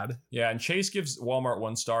bad. Yeah, and Chase gives Walmart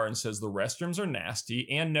 1 star and says the restrooms are nasty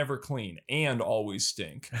and never clean and always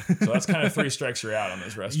stink. So that's kind of 3 strikes you're out on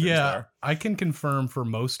those restrooms. Yeah, there. I can confirm for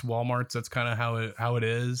most Walmarts that's kind of how it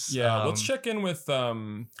is. Yeah, let's check in with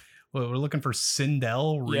well, we're looking for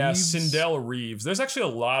Sindel Reeves. Yeah, Sindel Reeves. There's actually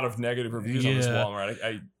a lot of negative reviews on this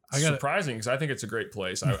Walmart. It's surprising because I think it's a great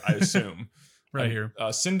place. I assume. Here.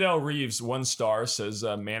 Sindel Reeves, 1 star, says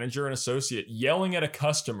manager and associate yelling at a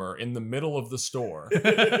customer in the middle of the store.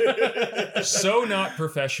 So not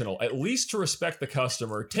professional. At least to respect the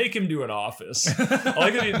customer, take him to an office. I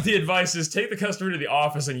like the advice is take the customer to the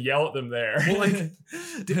office and yell at them there. Well, like,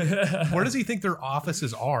 where does he think their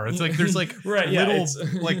offices are? It's like there's like little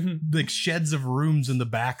like sheds of rooms in the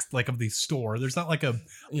back like of the store. There's not like a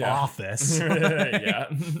office. Yeah,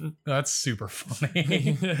 that's super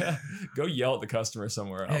funny. Go yell at the customer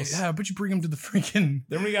somewhere else. Yeah, but you bring him to the freaking.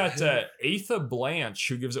 Then we got Atha Blanche,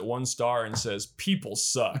 who gives it 1 star and says people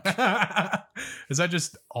suck. Is that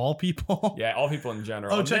just all people? Yeah, all people in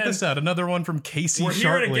general. Oh, check this out. Another one from Casey We're Shartley.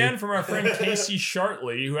 hearing again from our friend Casey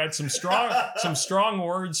Shartley, who had some strong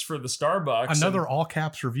words for the Starbucks. Another all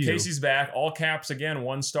caps review. Casey's back, all caps again,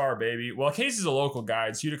 1 star, baby. Well, Casey's a local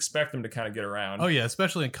guide, so you'd expect him to kind of get around. Oh yeah,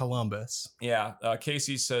 especially in Columbus. Yeah,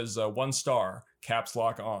 Casey says 1 star, caps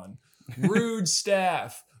lock on. Rude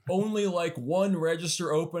staff. Only like 1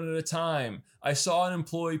 register open at a time. I saw an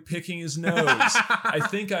employee picking his nose. I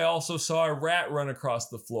think I also saw a rat run across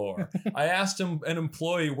the floor. I asked an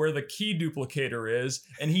employee where the key duplicator is,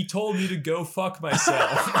 and he told me to go fuck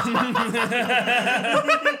myself.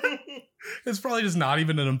 It's probably just not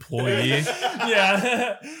even an employee.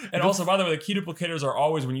 Yeah. And also, by the way, the key duplicators are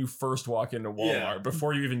always when you first walk into Walmart,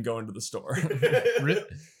 before you even go into the store.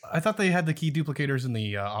 I thought they had the key duplicators in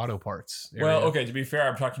the auto parts area. Well, okay, to be fair,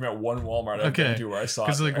 I'm talking about 1 Walmart I've been to where I saw it.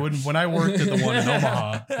 Because like when I worked at the one in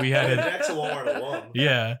Omaha, we had it. Next to Walmart alone.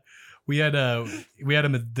 Yeah. We had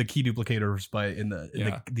them at the key duplicators in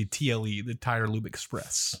the TLE, the Tire Lube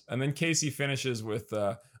Express. And then Casey finishes with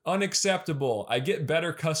unacceptable. I get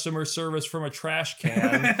better customer service from a trash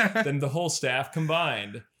can than the whole staff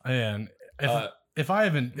combined. And if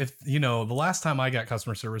the last time I got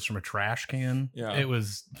customer service from a trash can, it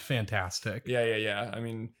was fantastic. Yeah. I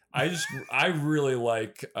mean, I really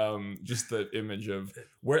like just the image of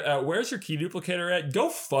where's your key duplicator at? Go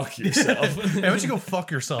fuck yourself. Why don't you go fuck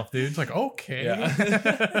yourself, dude? It's like, okay.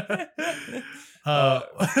 Yeah.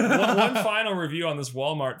 One final review on this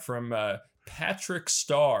Walmart from Patrick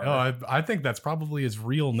Starr. Oh, I think that's probably his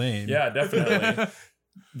real name. Yeah, definitely.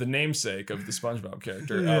 The namesake of the SpongeBob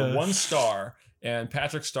character. 1 star. And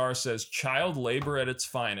Patrick Starr says, child labor at its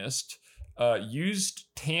finest. Used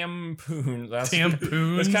tampoons.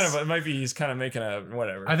 Tampoons? That's kind of, it might be he's kind of making a,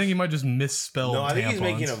 whatever. I think he might just misspell No, I think tampons. he's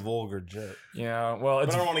making a vulgar joke. Yeah, well,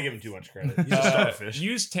 But I don't want to give him too much credit. He's a starfish.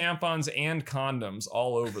 Used tampons and condoms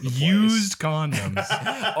all over the place. Used condoms.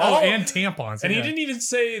 And tampons. And he didn't even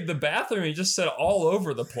say the bathroom. He just said all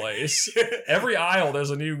over the place. Every aisle, there's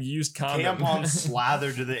a new used condom. Tampons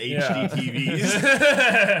slathered to the HD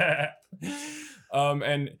TVs.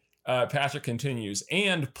 And Patrick continues,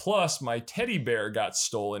 and plus my teddy bear got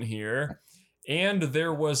stolen here, and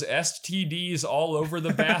there was STDs all over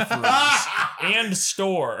the bathrooms and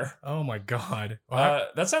store. Oh my god.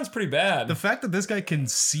 That sounds pretty bad. The fact that this guy can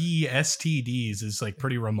see STDs is like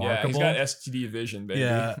pretty remarkable. Yeah, he's got STD vision, baby.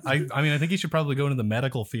 Yeah, I mean, I think he should probably go into the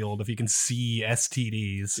medical field if he can see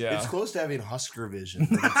STDs. Yeah. It's close to having Husker vision.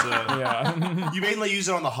 Yeah. You mainly use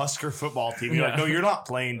it on the Husker football team. You're like, no, you're not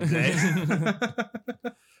playing today.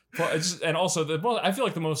 And also, I feel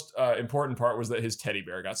like the most important part was that his teddy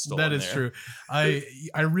bear got stolen. That is true. I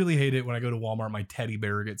really hate it when I go to Walmart, my teddy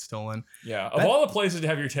bear gets stolen. Yeah, of all the places to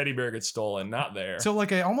have your teddy bear get stolen, not there. So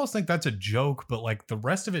like, I almost think that's a joke, but like the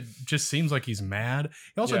rest of it just seems like he's mad.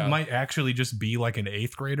 He also might actually just be like an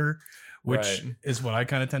 8th grader, which is what I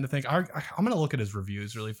kind of tend to think. I'm going to look at his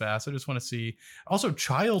reviews really fast. I just want to see. Also,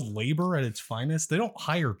 child labor at its finest. They don't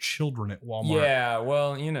hire children at Walmart. Yeah,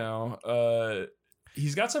 well,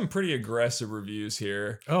 he's got some pretty aggressive reviews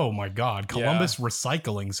here. Oh my God. Columbus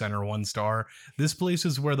Recycling Center, 1 star. This place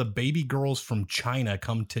is where the baby girls from China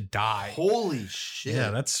come to die. Holy shit.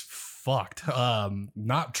 Yeah, that's fucked.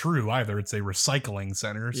 Not true either. It's a recycling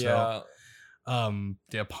center. So,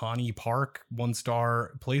 Pawnee Park, 1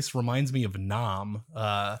 star. Place reminds me of Nam.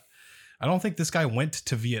 I don't think this guy went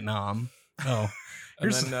to Vietnam. Oh.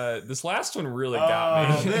 And then this last one really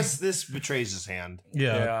got me. This betrays his hand.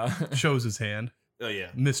 Yeah. Shows his hand. Oh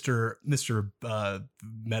yeah, Mr.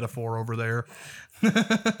 Metaphor over there. We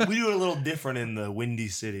do it a little different in the Windy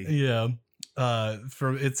City. Yeah.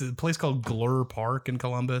 It's a place called Glur Park in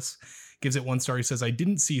Columbus. Gives it 1 star. He says, I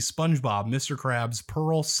didn't see SpongeBob, Mr. Krabs,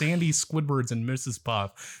 Pearl, Sandy, Squidwards, and Mrs.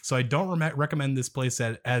 Puff. So I don't recommend this place.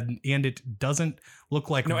 And it doesn't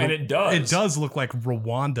look like... No, and it does. It does look like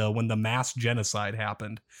Rwanda when the mass genocide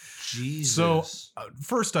happened. Jesus. So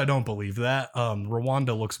first, I don't believe that.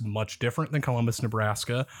 Rwanda looks much different than Columbus,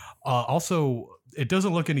 Nebraska. Also, it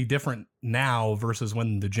doesn't look any different now versus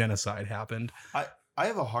when the genocide happened. I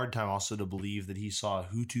have a hard time also to believe that he saw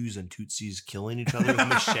Hutus and Tutsis killing each other with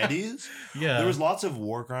machetes. Yeah. There was lots of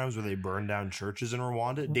war crimes where they burned down churches in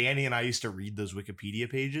Rwanda. Danny and I used to read those Wikipedia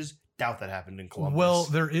pages. Doubt that happened in Columbus. Well,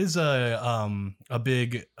 there is a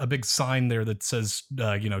big sign there that says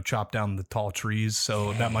chop down the tall trees,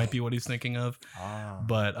 so that might be what he's thinking of.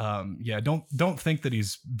 But don't think that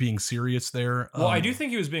he's being serious there. Well, I do think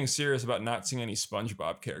he was being serious about not seeing any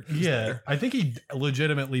SpongeBob characters. Yeah, there. I think he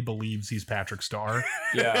legitimately believes he's Patrick Star.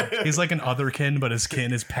 Yeah, he's like an otherkin, but his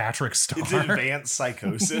kin is Patrick Star. It's advanced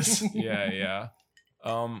psychosis. Yeah.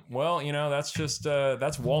 Well, that's just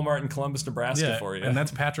that's Walmart in Columbus, Nebraska for you. And that's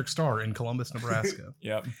Patrick Star in Columbus, Nebraska.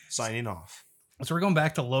 Yep. Signing off. So we're going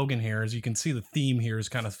back to Logan here. As you can see, the theme here is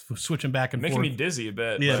kind of switching back and Making forth. me dizzy a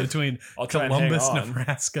bit. Yeah, between I'll try Columbus, and hang on.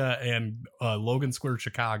 Nebraska, and Logan Square,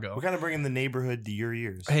 Chicago. We're kind of bringing the neighborhood to your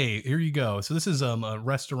ears. Hey, here you go. So this is a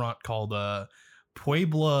restaurant called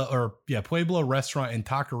Puebla Restaurant and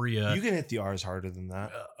Taqueria. You can hit the R's harder than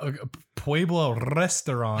that. Puebla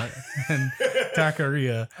Restaurant and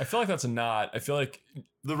Taqueria. I feel like that's a nod. I feel like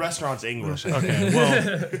The restaurant's English. Okay,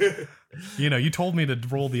 well, you told me to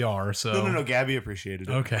roll the R, so No. Gabby appreciated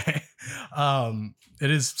it. okay.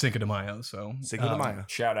 It is Cinco de Mayo, so Cinco de Mayo.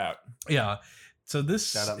 shout out. yeah. So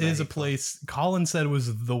this Shout out is a Mexico. place Colin said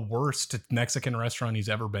was the worst Mexican restaurant he's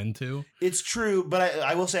ever been to. It's true, but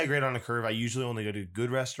I will say I grade on a curve. I usually only go to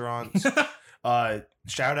good restaurants.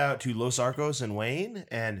 Shout out to Los Arcos and Wayne,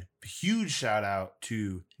 and huge shout out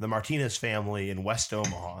to the Martinez family in West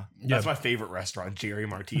Omaha. That's my favorite restaurant, Jerry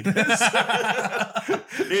Martinez.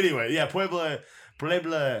 Anyway, yeah, Puebla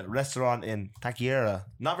restaurant in Taqueria,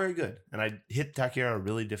 not very good, and I hit Taqueria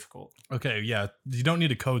really difficult. Okay, yeah, you don't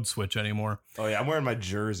need a code switch anymore. Oh yeah, I'm wearing my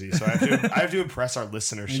jersey, so I have to impress our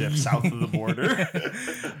listenership south of the border.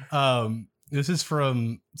 This is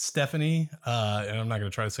from Stephanie, and I'm not going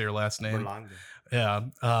to try to say her last name. Berlanga. Yeah.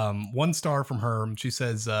 1 star from her. She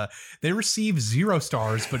says, they received 0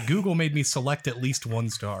 stars, but Google made me select at least 1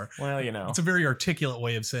 star. Well, It's a very articulate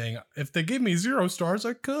way of saying, if they gave me 0 stars,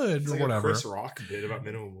 I could, It's or like whatever. a Chris Rock bit about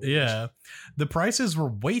minimum wage. Yeah. The prices were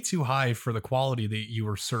way too high for the quality that you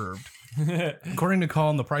were served. According to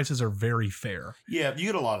Colin, the prices are very fair. Yeah, you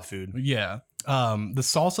get a lot of food. Yeah. The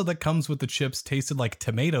salsa that comes with the chips tasted like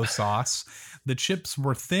tomato sauce. The chips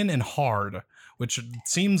were thin and hard, which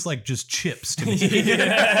seems like just chips to me.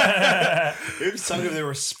 It would suck if they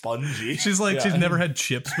were spongy. She's like, she's never had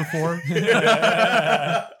chips before.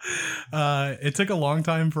 It took a long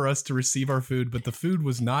time for us to receive our food, but the food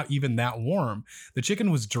was not even that warm. The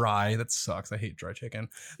chicken was dry. That sucks. I hate dry chicken.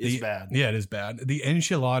 It's bad. Yeah, it is bad. The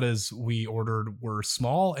enchiladas we ordered were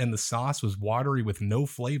small, and the sauce was watery with no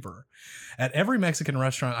flavor. At every Mexican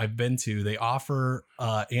restaurant I've been to, they offer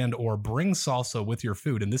and or bring salsa with your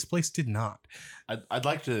food, and this place did not. I'd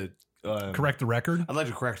like to Correct the record. I'd like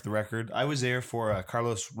to correct the record. I was there for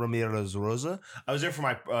Carlos Ramirez Rosa. I was there for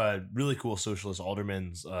my really cool socialist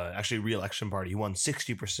alderman's actually re-election party. He won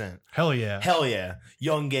 60%. Hell yeah. Hell yeah.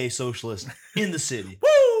 Young gay socialist in the city.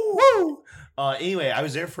 Woo! Woo! Anyway, I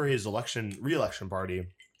was there for his re-election party.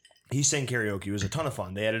 He sang karaoke. It was a ton of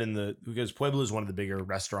fun. They had it because Puebla is one of the bigger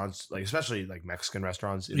restaurants, like especially like Mexican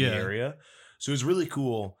restaurants in the area. So it was really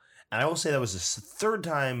cool. And I will say that was the 3rd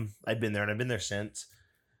time I'd been there, and I've been there since.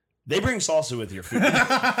 They bring salsa with your food.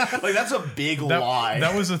 Like, that's a big lie.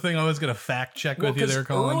 That was the thing I was going to fact check with you there,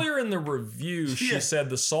 Colin. Earlier in the review, she said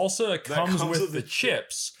the salsa comes with the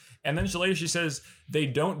chips. And then later she says they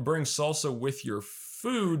don't bring salsa with your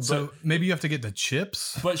food. So maybe you have to get the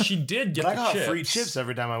chips? But she did get I the got chips. free chips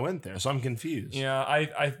every time I went there, so I'm confused. Yeah,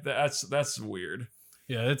 that's weird.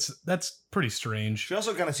 Yeah, that's pretty strange. She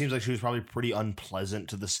also kind of seems like she was probably pretty unpleasant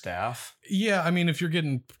to the staff. Yeah, I mean, if you're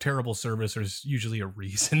getting terrible service, there's usually a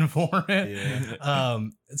reason for it. Yeah.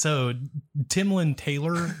 So Timlin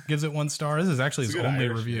Taylor gives it 1 star. This is actually his only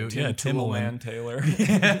Irish review. Tim Yeah, Toolman Taylor.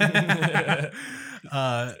 Taylor.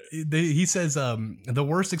 He says the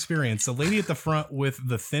worst experience. The lady at the front with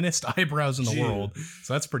the thinnest eyebrows in the world.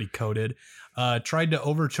 So that's pretty coded. Tried to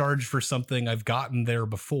overcharge for something I've gotten there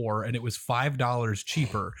before, and it was $5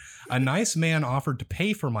 cheaper. A nice man offered to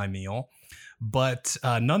pay for my meal, But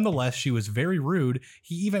nonetheless, she was very rude.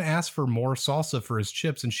 He even asked for more salsa for his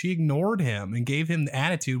chips, and she ignored him and gave him the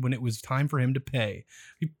attitude when it was time for him to pay.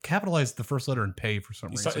 He capitalized the first letter in pay for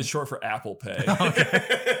some reason. It's short for Apple Pay.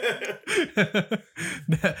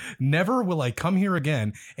 Never will I come here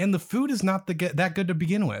again. And the food is not that good to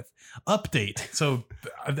begin with. Update. So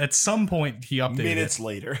at some point he updated minutes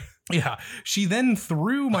later. Yeah. She then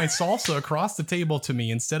threw my salsa across the table to me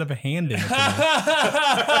instead of handing it to me.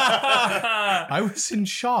 I was in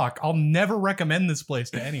shock. I'll never recommend this place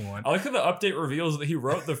to anyone. I like how the update reveals that he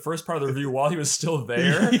wrote the first part of the review while he was still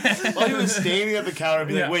there. While he was standing at the counter and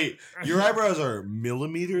be like, wait, your eyebrows are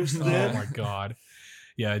millimeters thin? Oh my God.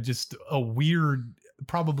 Yeah, just a weird,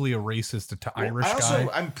 probably a racist Irish guy.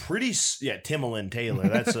 I'm pretty, Timolin Taylor.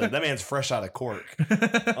 That man's fresh out of cork.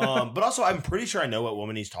 But also, I'm pretty sure I know what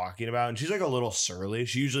woman he's talking about, and she's like a little surly.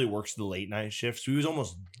 She usually works the late night shifts. So he was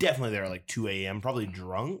almost definitely there at like 2 a.m., probably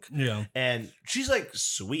drunk. Yeah, and she's like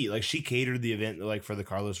sweet. Like she catered the event like for the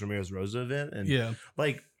Carlos Ramirez Rosa event, and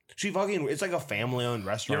like. It's like a family-owned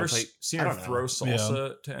restaurant. You ever like, seen her throw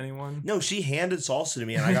salsa to anyone? No, she handed salsa to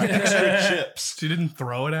me and I got extra chips. She didn't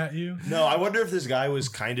throw it at you? No, I wonder if this guy was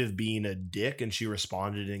kind of being a dick and she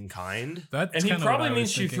responded in kind. And he probably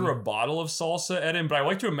means she threw a bottle of salsa at him, but I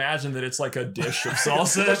like to imagine that it's like a dish of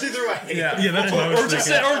salsa. She threw a hand. Yeah, that's what I was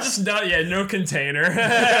thinking. Or just not, no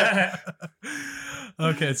container.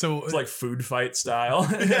 Okay, so it's like food fight style.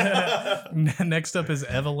 Next up is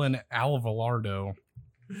Evelyn Alvarado.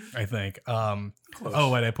 I think. And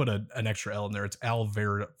I put an extra L in there. It's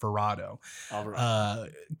Alvarado.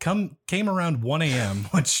 Came around 1 a.m.,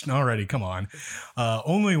 which already, come on.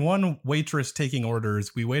 Only one waitress taking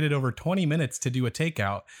orders. We waited over 20 minutes to do a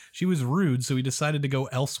takeout. She was rude, so we decided to go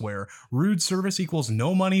elsewhere. Rude service equals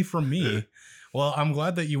no money from me. Well, I'm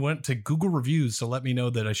glad that you went to Google reviews to let me know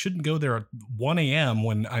that I shouldn't go there at 1 a.m.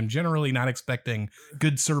 when I'm generally not expecting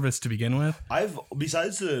good service to begin with.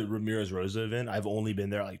 Besides the Ramirez Rosa event, I've only been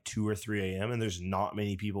there at like 2 or 3 a.m. and there's not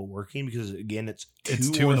many people working because, again, it's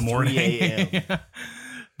 2 in the morning a.m.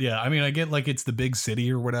 Yeah, I mean, I get like it's the big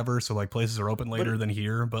city or whatever, so like places are open later than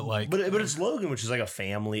here, but it's Logan, which is like a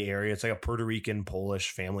family area. It's like a Puerto Rican Polish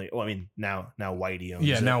family. Well, I mean, now Whitey owns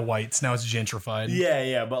it. Now White's, now it's gentrified.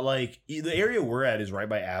 Yeah, but like the area we're at is right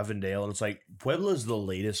by Avondale, and it's like Puebla's the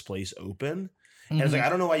latest place open. And it's like, I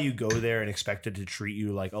don't know why you go there and expect it to treat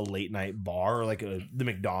you like a late night bar or like the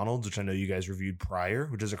McDonald's, which I know you guys reviewed prior,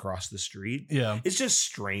 which is across the street. Yeah. It's just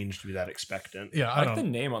strange to be that expectant. Yeah. I like the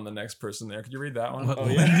name on the next person there. Could you read that one?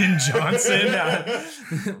 Lyndon Johnson.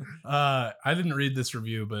 I didn't read this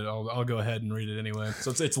review, but I'll go ahead and read it anyway.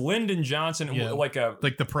 So it's Lyndon Johnson, like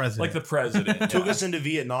the president. Like the president. Took us into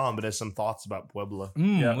Vietnam, but has some thoughts about Puebla.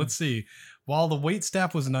 Let's see. While the wait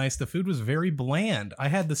staff was nice, the food was very bland. I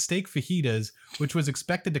had the steak fajitas, which was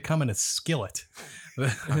expected to come in a skillet.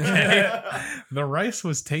 Okay. The rice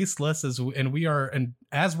was tasteless, as were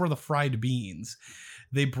the fried beans.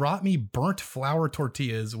 They brought me burnt flour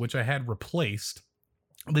tortillas, which I had replaced.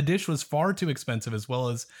 The dish was far too expensive, as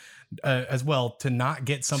well to not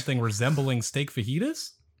get something resembling steak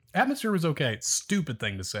fajitas. Atmosphere was okay. Stupid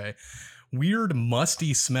thing to say. Weird,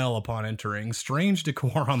 musty smell upon entering. Strange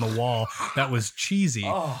decor on the wall that was cheesy.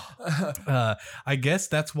 I guess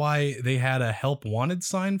that's why they had a help wanted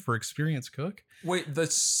sign for experienced cook. Wait,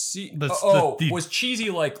 was cheesy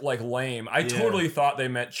like lame? I totally thought they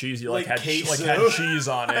meant cheesy like had cheese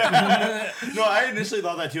on it. No, I initially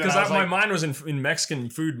thought that too. Because my mind was in Mexican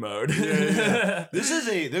food mode.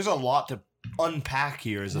 There's a lot to unpack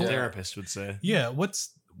here, as a therapist would say. Yeah,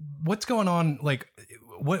 what's going on? Like,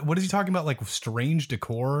 what is he talking about? Like strange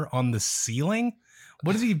decor on the ceiling?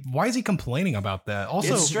 Why is he complaining about that?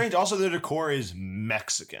 Also, it's strange. Also, the decor is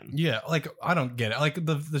Mexican. Yeah, like I don't get it. Like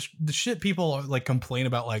the shit people like complain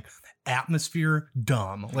about, like atmosphere,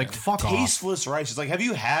 dumb. Like fuck tasteless rice. It's like, have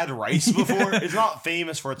you had rice before? It's not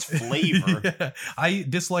famous for its flavor. Yeah. I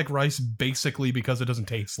dislike rice basically because it doesn't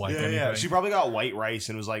taste like anything. Yeah, she probably got white rice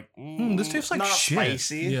and was like, this tastes like not shit.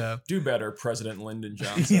 Spicy. Yeah, do better, President Lyndon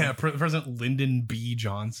Johnson. Yeah, President Lyndon B.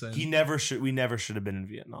 Johnson. We never should have been in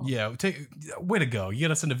Vietnam. Yeah, way to go. You get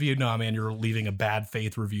us into Vietnam and you're leaving a bad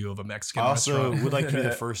faith review of a Mexican restaurant. I also would like to be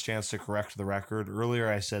the first chance to correct the record. Earlier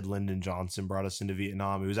I said Lyndon Johnson brought us into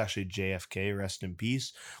Vietnam. It was actually JFK, rest in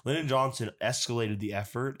peace. Lyndon Johnson escalated the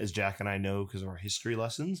effort, as Jack and I know because of our history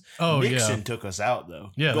lessons. Nixon took us out,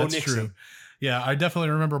 though. Yeah, Go that's Nixon. True. Yeah, I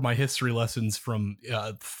definitely remember my history lessons from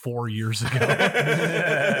 4 years ago.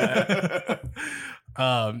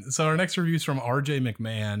 So our next review is from RJ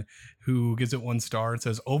McMahon, who gives it 1 star. It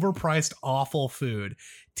says, overpriced, awful food.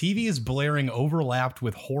 TV is blaring overlapped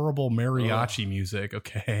with horrible mariachi music.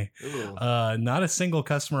 Okay. Not a single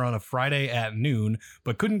customer on a Friday at noon,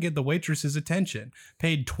 but couldn't get the waitress's attention.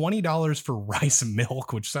 Paid $20 for rice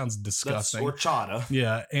milk, which sounds disgusting. That's horchata.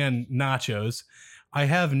 Yeah, and nachos. I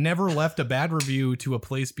have never left a bad review to a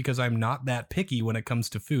place because I'm not that picky when it comes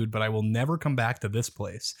to food, but I will never come back to this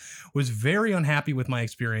place. Was very unhappy with my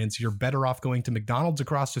experience. You're better off going to McDonald's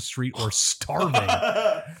across the street or starving.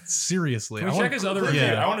 Seriously. Can we check his other review?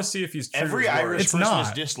 I want to see if he's true. Every Irish person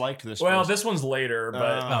has disliked this. Well, this one's later,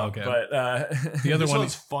 but okay. But the other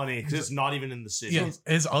one's funny because it's not even in the city. Yeah,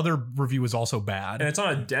 his other review is also bad. And it's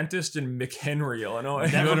on a dentist in McHenry, Illinois.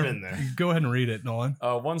 Never been there. Go ahead and read it, Nolan.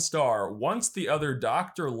 1 star. Once the other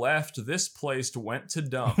doctor left, this place went to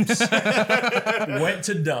dumps. Went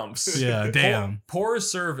to dumps. Yeah, damn. Poor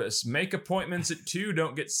service. Make appointments at 2.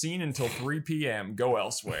 Don't get seen until 3 p.m. Go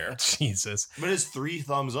elsewhere. Jesus. But it's 3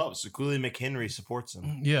 thumbs up, so clearly McHenry supports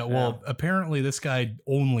him. Yeah, well, apparently this guy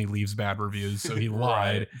only leaves bad reviews, so he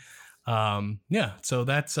lied. Yeah, so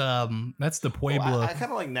that's the Pueblo. I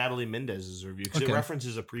kind of like Natalie Mendez's review because it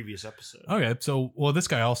references a previous episode. Okay, so this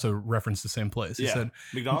guy also referenced the same place. He said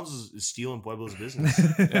McDonald's is stealing Pueblo's business.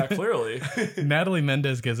 Yeah, clearly. Natalie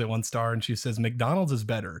Mendez gives it 1 star, and she says McDonald's is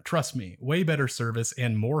better. Trust me, way better service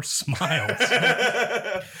and more smiles.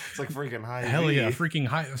 It's like freaking high. Hell yeah, freaking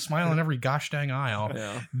high smile in every gosh dang aisle.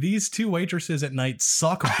 Yeah. These 2 waitresses at night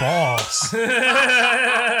suck balls.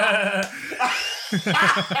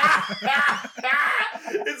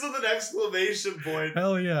 It's with an exclamation point.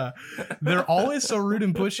 Hell yeah. They're always so rude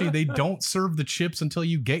and pushy. They don't serve the chips until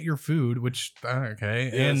you get your food, which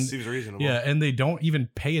okay. Yeah, and seems reasonable. Yeah, and they don't even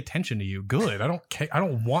pay attention to you. Good. I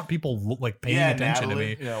don't want people like paying attention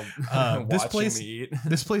Natalie. to me. Yeah, this place me eat.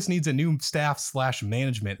 This place needs a new staff /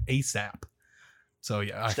 management ASAP. So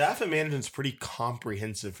yeah, staff and management's pretty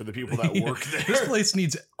comprehensive for the people that work there. This place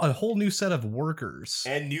needs a whole new set of workers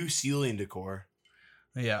and new ceiling decor.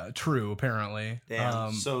 Yeah, true. Apparently,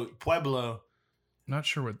 damn. So Pueblo, not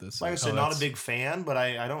sure what this. Like I said, not a big fan, but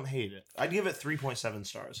I don't hate it. I'd give it 3.7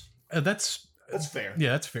 stars. That's fair.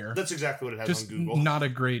 Yeah, that's fair. That's exactly what it has just on Google. Not a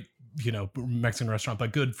great, Mexican restaurant,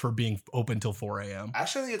 but good for being open till 4 a.m.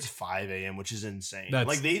 Actually, I think it's 5 a.m., which is insane.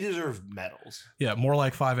 Like they deserve medals. Yeah, more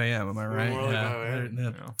like 5 a.m. Am I right? More like 5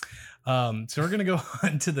 a.m. Yeah. So we're gonna go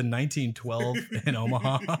on to the 1912 in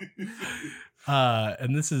Omaha.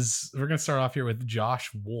 And we're gonna start off here with Josh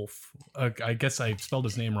Wolf. I guess I spelled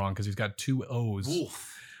his name wrong because he's got 2 O's.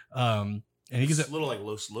 Wolf. And he gives it a little like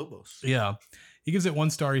Los Lobos. Yeah, he gives it 1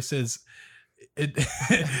 star. He says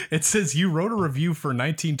it says you wrote a review for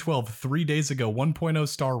 1912 3 days ago, 1.0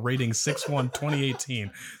 star rating,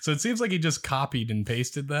 6/1/2018. So it seems like he just copied and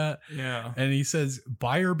pasted that. Yeah. And he says,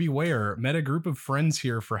 buyer beware, met a group of friends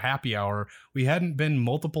here for happy hour. We hadn't been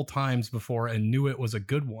multiple times before and knew it was a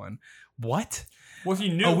good one. What? Well, if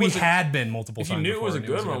you knew we had been multiple times. If you knew before, it was a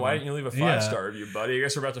good one, why didn't you leave a 5-star review, buddy? I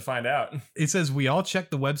guess we're about to find out. It says, we all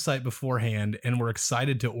checked the website beforehand and were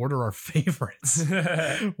excited to order our favorites.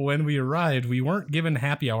 When we arrived, we weren't given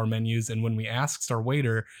happy hour menus, and when we asked, our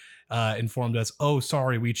waiter informed us, oh,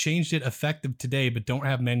 sorry, we changed it effective today, but don't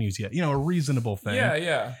have menus yet. A reasonable thing.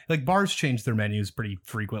 Yeah. Like bars change their menus pretty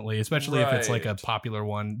frequently, especially if it's like a popular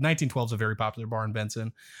one. 1912 is a very popular bar in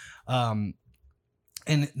Benson.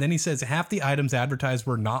 And then he says half the items advertised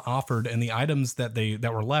were not offered, and the items that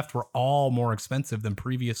were left were all more expensive than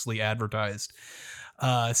previously advertised.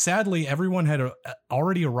 Sadly, everyone had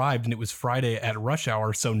already arrived, and it was Friday at rush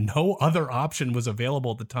hour, so no other option was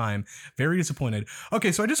available at the time. Very disappointed.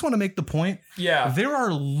 Okay, so I just want to make the point. Yeah. There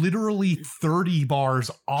are literally 30 bars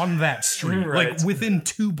on that street, right. like within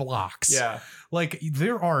 2 blocks. Yeah. Like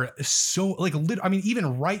there are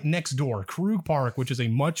even right next door, Krug Park, which is a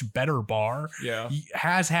much better bar,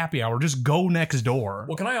 has happy hour. Just go next door.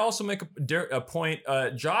 Well, can I also make a point?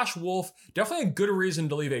 Josh Wolf, definitely a good reason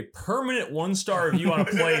to leave a permanent 1-star review on a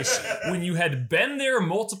place when you had been there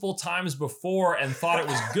multiple times before and thought it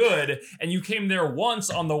was good, and you came there once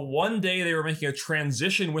on the one day they were making a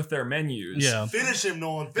transition with their menus. Yeah. Finish him,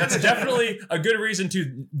 Nolan. That's definitely a good reason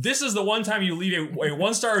to. This is the one time you leave a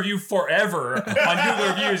 1-star review forever on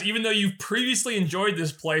Google Reviews, even though you've previously enjoyed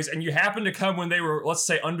this place and you happened to come when they were, let's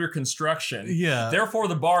say, under construction. Yeah. Therefore,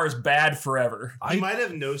 the bar is bad forever. He might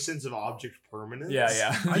have no sense of object permanence.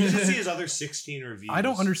 Yeah. You should see his other 16 reviews. I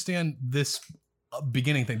don't understand this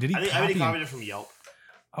beginning thing. Did he? I think he copied it from Yelp.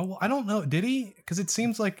 Oh, I don't know. Did he? Because it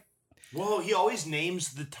seems like Whoa, he always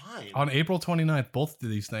names the time. On April 29th, both of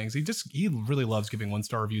these things. He really loves giving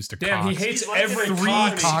 1-star reviews to Damn, Cox. he hates He's like every in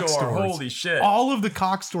Cox Cox store. stores. Holy shit. All of the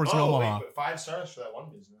Cox stores in Omaha. Wait, 5 stars for that one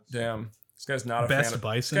business. Damn. This guy's not a Best fan of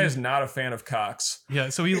Bison. This guy's not a fan of Cox. Yeah,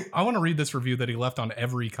 so I want to read this review that he left on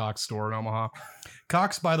every Cox store in Omaha.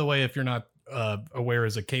 Cox, by the way, if you're not aware,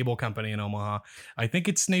 is a cable company in Omaha. I think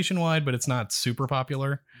it's nationwide, but it's not super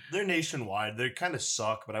popular. They're nationwide. They kind of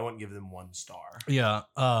suck, but I wouldn't give them 1 star. Yeah.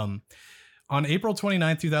 On April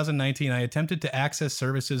 29th, 2019, I attempted to access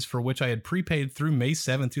services for which I had prepaid through May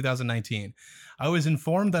 7th, 2019. I was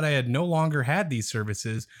informed that I had no longer had these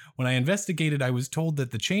services. When I investigated, I was told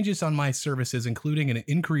that the changes on my services, including an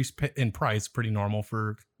increase in price, pretty normal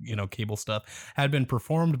for, cable stuff, had been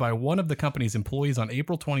performed by one of the company's employees on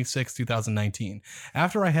April 26th, 2019.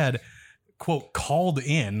 After I had, quote, called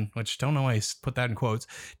in, which don't know why I put that in quotes,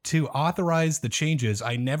 to authorize the changes,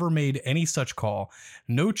 I never made any such call.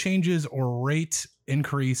 No changes or rate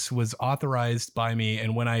increase was authorized by me.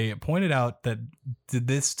 And when I pointed out that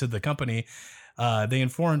this to the company, they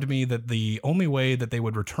informed me that the only way that they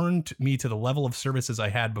would return me to the level of services I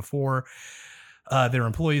had before their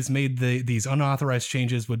employees made these unauthorized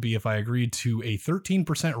changes would be if I agreed to a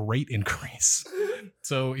 13% rate increase.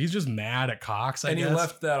 So he's just mad at Cox, I guess. And he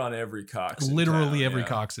left that on every Cox. Literally every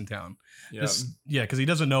Cox in town. Yep. Because he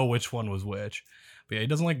doesn't know which one was which. But yeah, he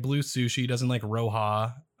doesn't like Blue Sushi, doesn't like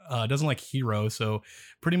Roja, doesn't like Hero. So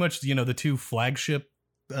pretty much, the two flagship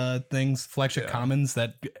commons,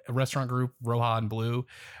 that restaurant group, Roja and Blue,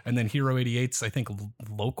 and then Hero 88's, I think,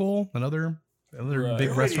 local, another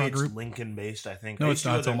big restaurant group. Lincoln based, I think. No, it's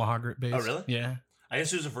not. It's Omaha based. Oh, really? Yeah. I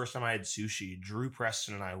guess it was the first time I had sushi. Drew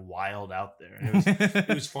Preston and I wild out there. And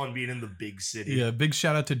it was fun being in the big city. Yeah, big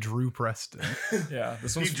shout out to Drew Preston. Yeah,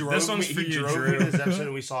 this one's for you, Drew. This episode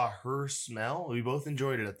and we saw Her Smell. We both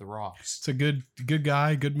enjoyed it at the Rocks. It's a good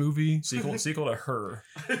guy, good movie. Sequel to Her.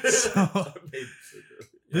 So,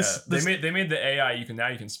 they made the AI. You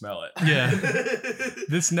can smell it. Yeah.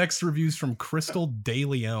 This next review's from Crystal De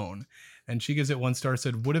Leon, and she gives it 1 star.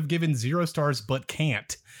 Said would have given 0 stars, but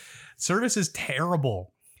can't. Service is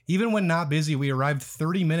terrible. Even when not busy, we arrived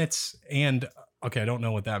 30 minutes and okay, I don't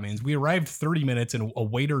know what that means. We arrived 30 minutes and a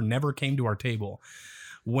waiter never came to our table.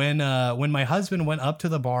 When my husband went up to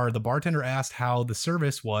the bar, the bartender asked how the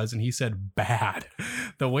service was, and he said, bad.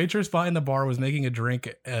 The waitress behind the bar was making a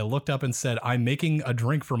drink, looked up and said, I'm making a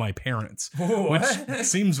drink for my parents, which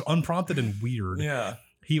seems unprompted and weird. Yeah.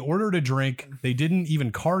 He ordered a drink. They didn't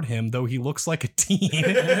even card him, though he looks like a teen.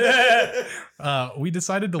 We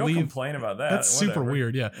decided to leave. Don't complain about that. That's super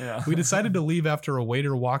weird. Yeah. We decided to leave after a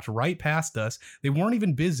waiter walked right past us. They weren't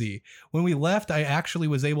even busy. When we left, I actually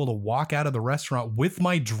was able to walk out of the restaurant with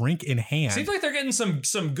my drink in hand. Seems like they're getting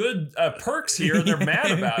some good perks here. And they're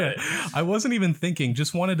mad about it. I wasn't even thinking,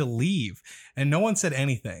 just wanted to leave. And no one said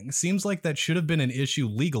anything. Seems like that should have been an issue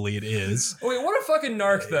legally. It is. Wait, what a fucking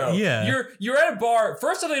narc, though. Yeah. You're at a bar.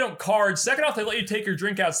 First off, they don't card. Second off, they let you take your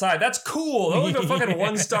drink outside. That's cool. They'll leave a fucking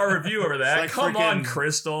 1-star review over that. Like Come on,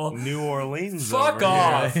 Crystal. New Orleans. Fuck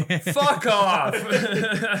off. Fuck off.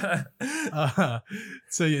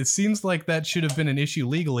 So it seems like that should have been an issue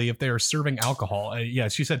legally if they are serving alcohol. Yeah,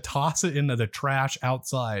 she said toss it into the trash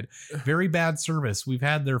outside. Very bad service. We've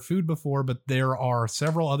had their food before, but there are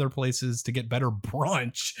several other places to get better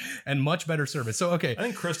brunch and much better service. So, okay. I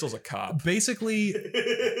think Crystal's a cop. Basically,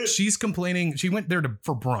 she's complaining. She went there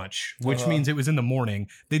for brunch, which means it was in the morning.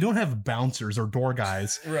 They don't have bouncers or door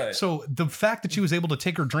guys. Right. So the fact that she was able to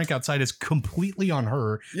take her drink outside is completely on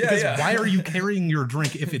her. Yeah, because why are you carrying your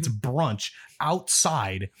drink if it's brunch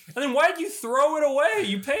outside? And then why'd you throw it away?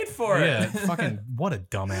 You paid for it. Yeah, fucking what a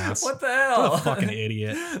dumbass. What the hell? What a fucking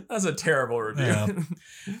idiot. That's a terrible review.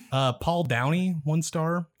 Yeah. Paul Downey, 1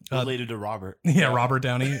 star. Related to Robert. Yeah, Robert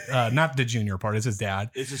Downey. Not the junior part. It's his dad.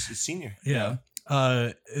 It's just his senior. Yeah.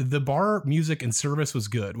 The bar music and service was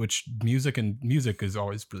good, which music is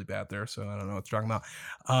always really bad there. So I don't know what you're talking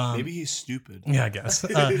about. Maybe he's stupid. Yeah, I guess.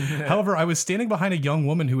 However, I was standing behind a young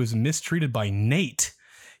woman who was mistreated by Nate.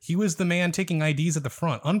 He was the man taking IDs at the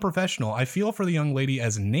front. Unprofessional. I feel for the young lady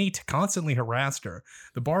as Nate constantly harassed her.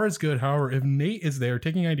 The bar is good. However, if Nate is there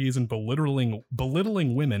taking IDs and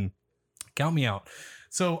belittling women, count me out.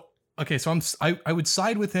 So, okay, so I would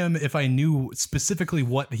side with him if I knew specifically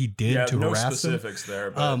what he did to harass him. No specifics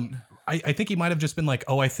there, but I think he might have just been like,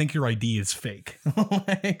 oh, I think your ID is fake.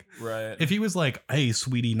 Like, right. If he was like, hey,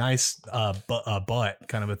 sweetie, nice butt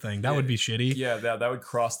kind of a thing, that would be shitty. Yeah, that would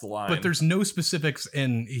cross the line. But there's no specifics,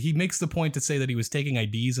 and he makes the point to say that he was taking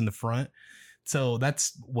IDs in the front. So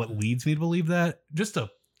that's what leads me to believe that. Just a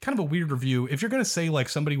kind of a weird review. If you're going to say like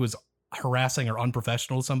somebody was harassing or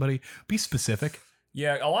unprofessional to somebody, be specific.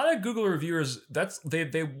 Yeah, a lot of Google reviewers,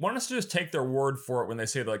 they want us to just take their word for it when they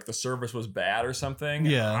say like the service was bad or something.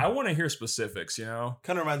 Yeah. I want to hear specifics, you know?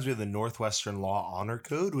 Kind of reminds me of the Northwestern Law Honor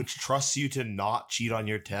Code, which trusts you to not cheat on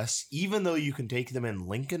your tests, even though you can take them in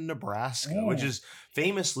Lincoln, Nebraska, which is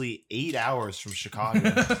famously 8 hours from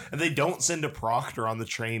Chicago. And they don't send a proctor on the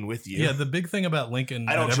train with you. Yeah, the big thing about Lincoln,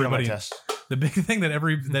 I don't cheat on my tests. The big thing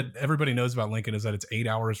that everybody knows about Lincoln is that it's 8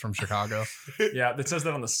 hours from Chicago. Yeah, it says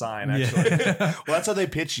that on the sign, actually. Yeah. Well, that's how they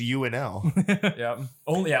pitch UNL. Yeah.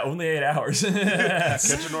 Only 8 hours.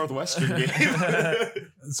 Catch a Northwestern game.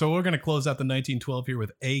 So we're going to close out the 1912 here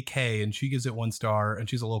with AK, and she gives it 1 star, and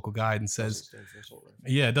she's a local guide and says,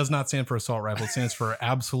 yeah, it does not stand for assault rifle. It stands for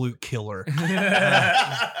absolute killer.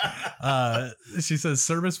 She says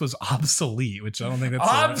service was obsolete, which I don't think that's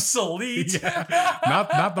obsolete. Yeah,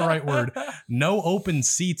 not the right word. No open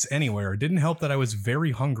seats anywhere. It didn't help that I was very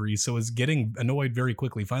hungry, so was getting annoyed very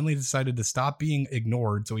quickly. Finally decided to stop being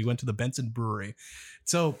ignored, so we went to the Benson Brewery.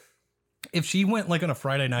 So if she went like on a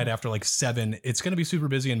Friday night after like 7, it's going to be super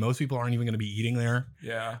busy, and most people aren't even going to be eating there.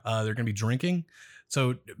 Yeah, they're going to be drinking.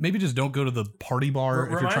 So maybe just don't go to the party bar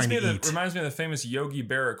if you're trying to eat. Reminds me of the famous Yogi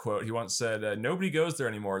Berra quote. He once said, "Nobody goes there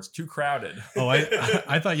anymore. It's too crowded." Oh,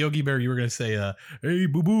 I thought Yogi Berra, you were going to say, "Hey,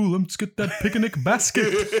 boo boo, let's get that picnic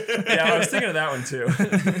basket." Yeah, I was thinking of that one too.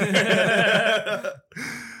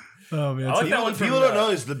 Oh man, I like that one. People don't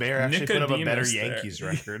know is the Bear actually put up a better Yankees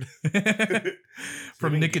record.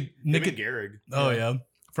 From Garrig. Oh yeah,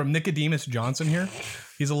 from Nicodemus Johnson here.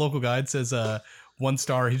 He's a local guide. Says 1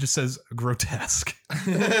 star. He just says grotesque.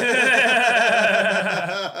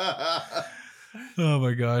 Oh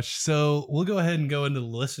my gosh. So we'll go ahead and go into the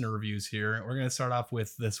listener reviews here. We're going to start off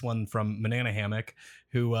with this one from Banana Hammock,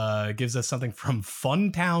 who gives us something from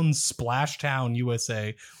Funtown Splashtown,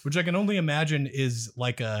 USA, which I can only imagine is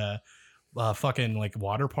like a fucking like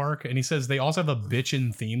water park. And he says they also have a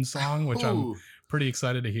bitchin' theme song, which I'm pretty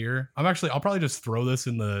excited to hear. I'll probably just throw this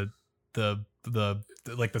in the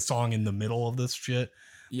like the song in the middle of this shit.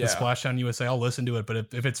 Yeah. The Splashdown USA. I'll listen to it, but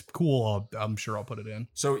if it's cool, I'm sure I'll put it in.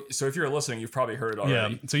 So if you're listening, you've probably heard it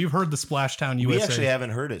already. Yeah. So you've heard the Splashdown USA. We actually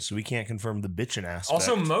haven't heard it, so we can't confirm the bitchin' aspect.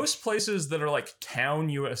 Also, most places that are like Town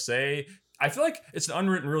USA, I feel like it's an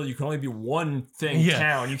unwritten rule. You can only be one thing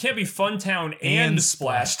town. You can't be Funtown and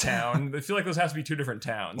Splashtown. I feel like those have to be 2 different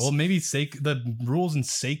towns. Well, maybe the rules in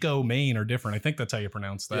Saco, Maine are different. I think that's how you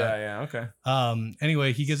pronounce that. Yeah, okay.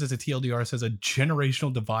 Anyway, he gives us a TLDR, says a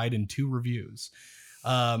generational divide in 2 reviews.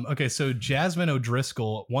 Okay, so Jasmine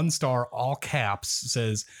O'Driscoll, 1 star, all caps,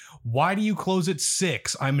 says, "Why do you close at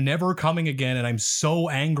 6? I'm never coming again, and I'm so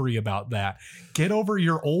angry about that. Get over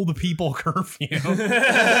your old people curfew."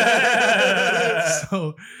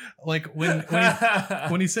 So, like when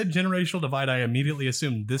he said generational divide, I immediately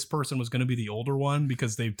assumed this person was going to be the older one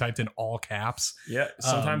because they typed in all caps. Yeah,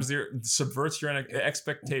 sometimes it subverts your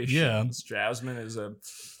expectations. Yeah, Jasmine is a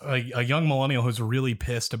young millennial who's really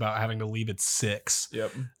pissed about having to leave at 6.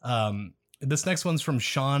 Yep. This next one's from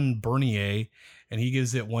Sean Bernier, and he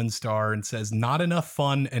gives it 1 star and says, "Not enough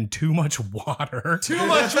fun and too much water." Too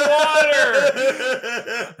much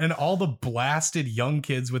water! And all the blasted young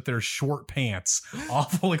kids with their short pants.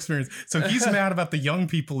 Awful experience. So he's mad about the young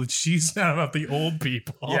people, and she's mad about the old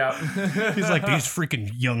people. Yeah. He's like, these freaking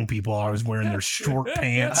young people are always wearing their short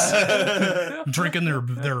pants, drinking their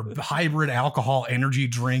hybrid alcohol energy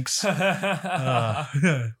drinks.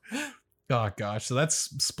 Oh gosh, so that's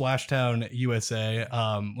Splashtown USA.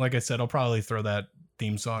 Like I said, I'll probably throw that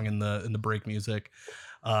theme song in the break music,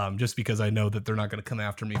 just because I know that they're not going to come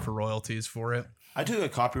after me for royalties for it. I took a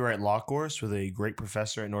copyright law course with a great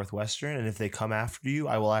professor at Northwestern, and if they come after you,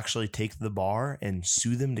 I will actually take the bar and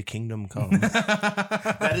sue them to kingdom come.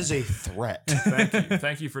 That is a threat.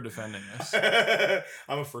 Thank you for defending us.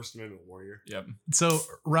 I'm a First Amendment warrior. Yep. So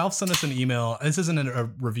Ralph sent us an email. This isn't a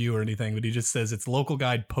review or anything, but he just says it's local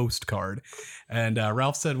guide postcard. And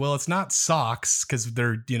Ralph said, well, it's not socks because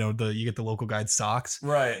they're, you get the local guide socks.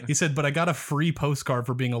 Right. He said, but I got a free postcard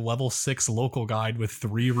for being a level 6 local guide with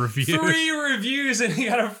 3 reviews. 3 reviews and he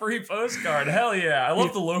got a free postcard. Hell yeah. I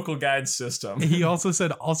love the local guide system. He also said,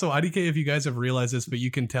 IDK, if you guys have realized this, but you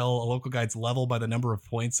can tell a local guide's level by the number of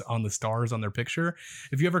points on the stars on their picture.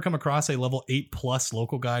 If you ever come across a level 8+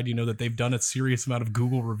 local guide, you know that they've done a serious amount of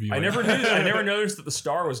Google reviewing. I never noticed that the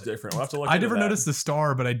star was different. We'll have to look. I never noticed the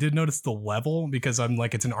star, but I did notice the level because I'm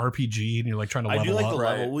like, it's an RPG and you're like trying to level up. I do like the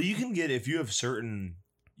level. Well, you can get, if you have certain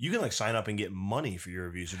you can like sign up and get money for your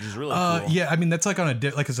reviews, which is really cool. Yeah, I mean that's like on a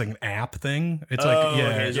like it's like an app thing. It's like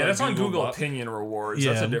okay. Yeah, that's on Google Opinion Rewards.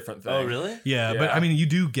 Yeah. That's a different thing. Oh, really? Yeah, but I mean you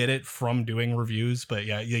do get it from doing reviews. But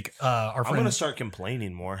yeah, like our friend. I'm gonna start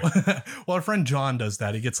complaining more. Well, our friend John does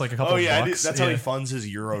that. He gets like a couple. Oh yeah, bucks. that's how he funds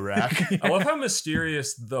his Euro rack. I love how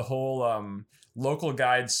mysterious the whole local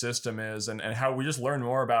guide system is, and how we just learn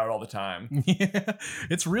more about it all the time. Yeah,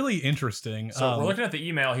 it's really interesting. So we're looking at the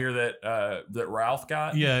email here that Ralph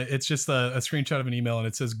got. Yeah, it's just a screenshot of an email, and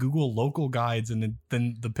it says Google local guides, and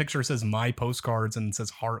then the picture says my postcards, and it says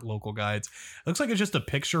heart local guides. It looks like it's just a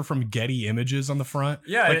picture from Getty Images on the front.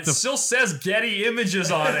 Yeah, like it still says Getty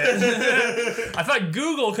Images on it. I thought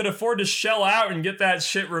Google could afford to shell out and get that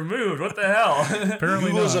shit removed. What the hell?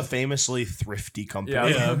 Apparently Google is not. a famously thrifty company.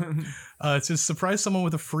 Yeah. It says surprise someone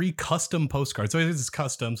with a free custom postcard. So it's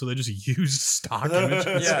custom, so they just use stock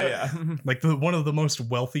images. Yeah. Like one of the most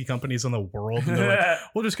wealthy companies in the world. And they're like,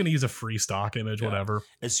 we're just going to use a free stock image, whatever.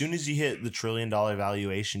 As soon as you hit the $1 trillion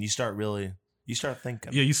valuation, you start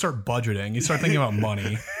thinking. Yeah, you start budgeting. You start thinking about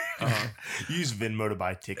money. You use Venmo to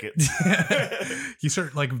buy tickets. You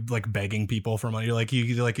start like begging people for money. You're like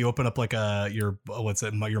you open up like your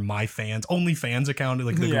My Fans OnlyFans account,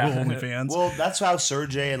 like the Google OnlyFans. Well, that's how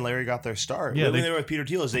Sergey and Larry got their start. Yeah, When they were with Peter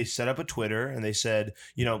Thiel, is they set up a Twitter and they said,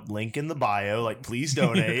 link in the bio, like please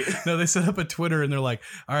donate. No, they set up a Twitter and they're like,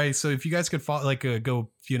 all right, so if you guys could follow,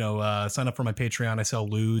 go sign up for my Patreon. I sell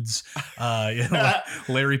lewds.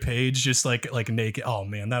 Larry Page just like naked. Oh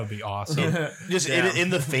man, that would be awesome. Just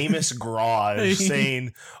in the famous garage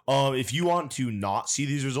saying, if you want to not see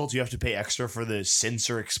these results, you have to pay extra for the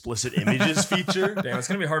censor explicit images feature. Damn, it's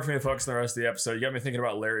gonna be hard for me to focus on the rest of the episode. You got me thinking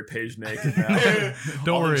about Larry Page naked now.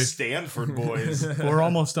 Don't worry, Stanford boys. We're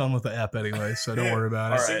almost done with the ep anyway, so don't worry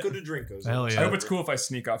about it. All right. Cinco de Drinkos. Hell yeah. I hope it's cool if I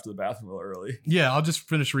sneak off to the bathroom a little early. Yeah, I'll just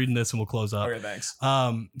finish reading this and we'll close up. Okay, thanks.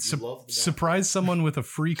 Surprise someone with a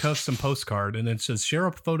free custom postcard, and it says share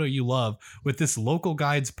a photo you love with this local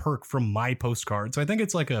guide's perk from my postcard. So I think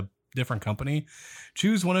it's like a different company.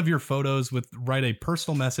 Choose one of your photos write a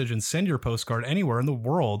personal message and send your postcard anywhere in the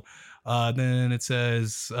world. Then it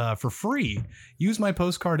says for free, use my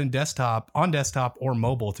postcard on desktop or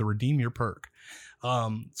mobile to redeem your perk.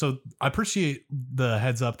 So I appreciate the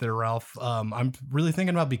heads up there, Ralph. I'm really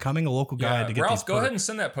thinking about becoming a local guide to get Ralph, these go ahead and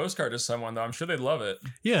send that postcard to someone though. I'm sure they'd love it.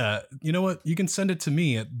 Yeah, you know what? You can send it to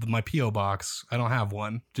me at my PO box. I don't have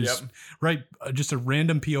one. Just write just a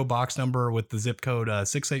random PO box number with the zip code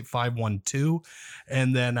 68512,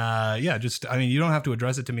 and then you don't have to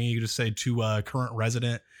address it to me. You can just say to current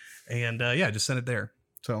resident, and just send it there.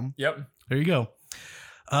 So there you go.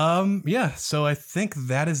 So I think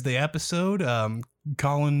that is the episode.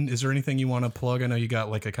 Colin, is there anything you want to plug? I know you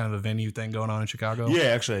got like a kind of a venue thing going on in Chicago. Yeah,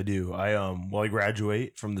 actually I do. I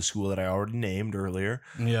graduate from the school that I already named earlier.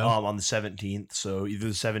 Yeah. On the 17th. So either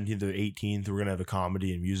the 17th or 18th, we're gonna have a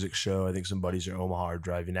comedy and music show. I think some buddies in Omaha are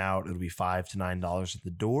driving out. It'll be $5 to $9 at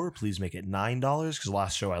the door. Please make it $9 because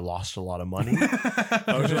last show I lost a lot of money,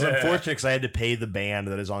 which was unfortunate because I had to pay the band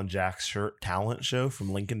that is on Jack's talent show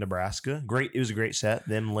from Lincoln, Nebraska. Great, it was a great set.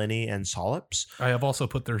 Them, Lenny, and Solips. I have also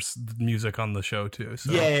put their music on the show too.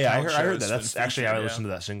 So. Yeah, I heard that. That's actually how I listened to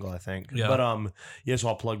that single, I think. Yeah. But so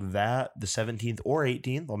I'll plug that the 17th or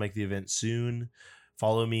 18th. I'll make the event soon.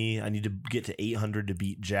 Follow me. I need to get to 800 to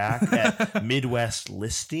beat Jack at Midwest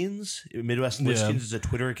Listings. Midwest Listings is a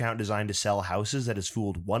Twitter account designed to sell houses that has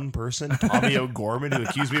fooled one person, Tommy O'Gorman, who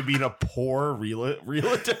accused me of being a poor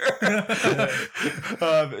realtor.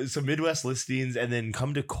 So Midwest Listings, and then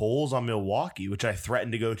come to Kohl's on Milwaukee, which I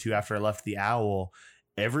threatened to go to after I left the Owl.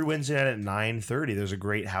 Every Wednesday night at 9:30, there's a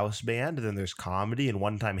great house band, and then there's comedy. And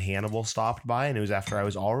one time Hannibal stopped by, and it was after I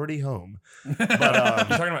was already home. But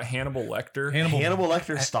you're talking about Hannibal Lecter? Hannibal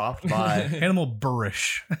Lecter stopped by. Hannibal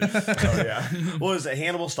Burrish. Oh, yeah. Well,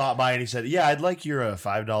 Hannibal stopped by, and he said, yeah, I'd like your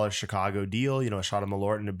 $5 Chicago deal, a shot of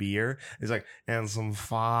Malort and a beer. He's like, and some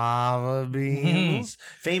fava beans.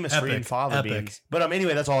 Famous for eating fava beans. But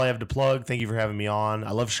anyway, that's all I have to plug. Thank you for having me on.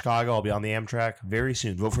 I love Chicago. I'll be on the Amtrak very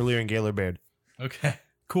soon. Vote for Lear and Gaylor Baird. Okay,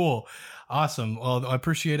 cool. Awesome. Well, I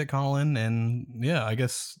appreciate it, Colin. And yeah, I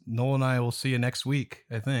guess Noel and I will see you next week,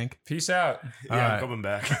 I think. Peace out. Yeah, I'm coming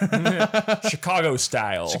back. Chicago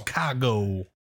style. Chicago.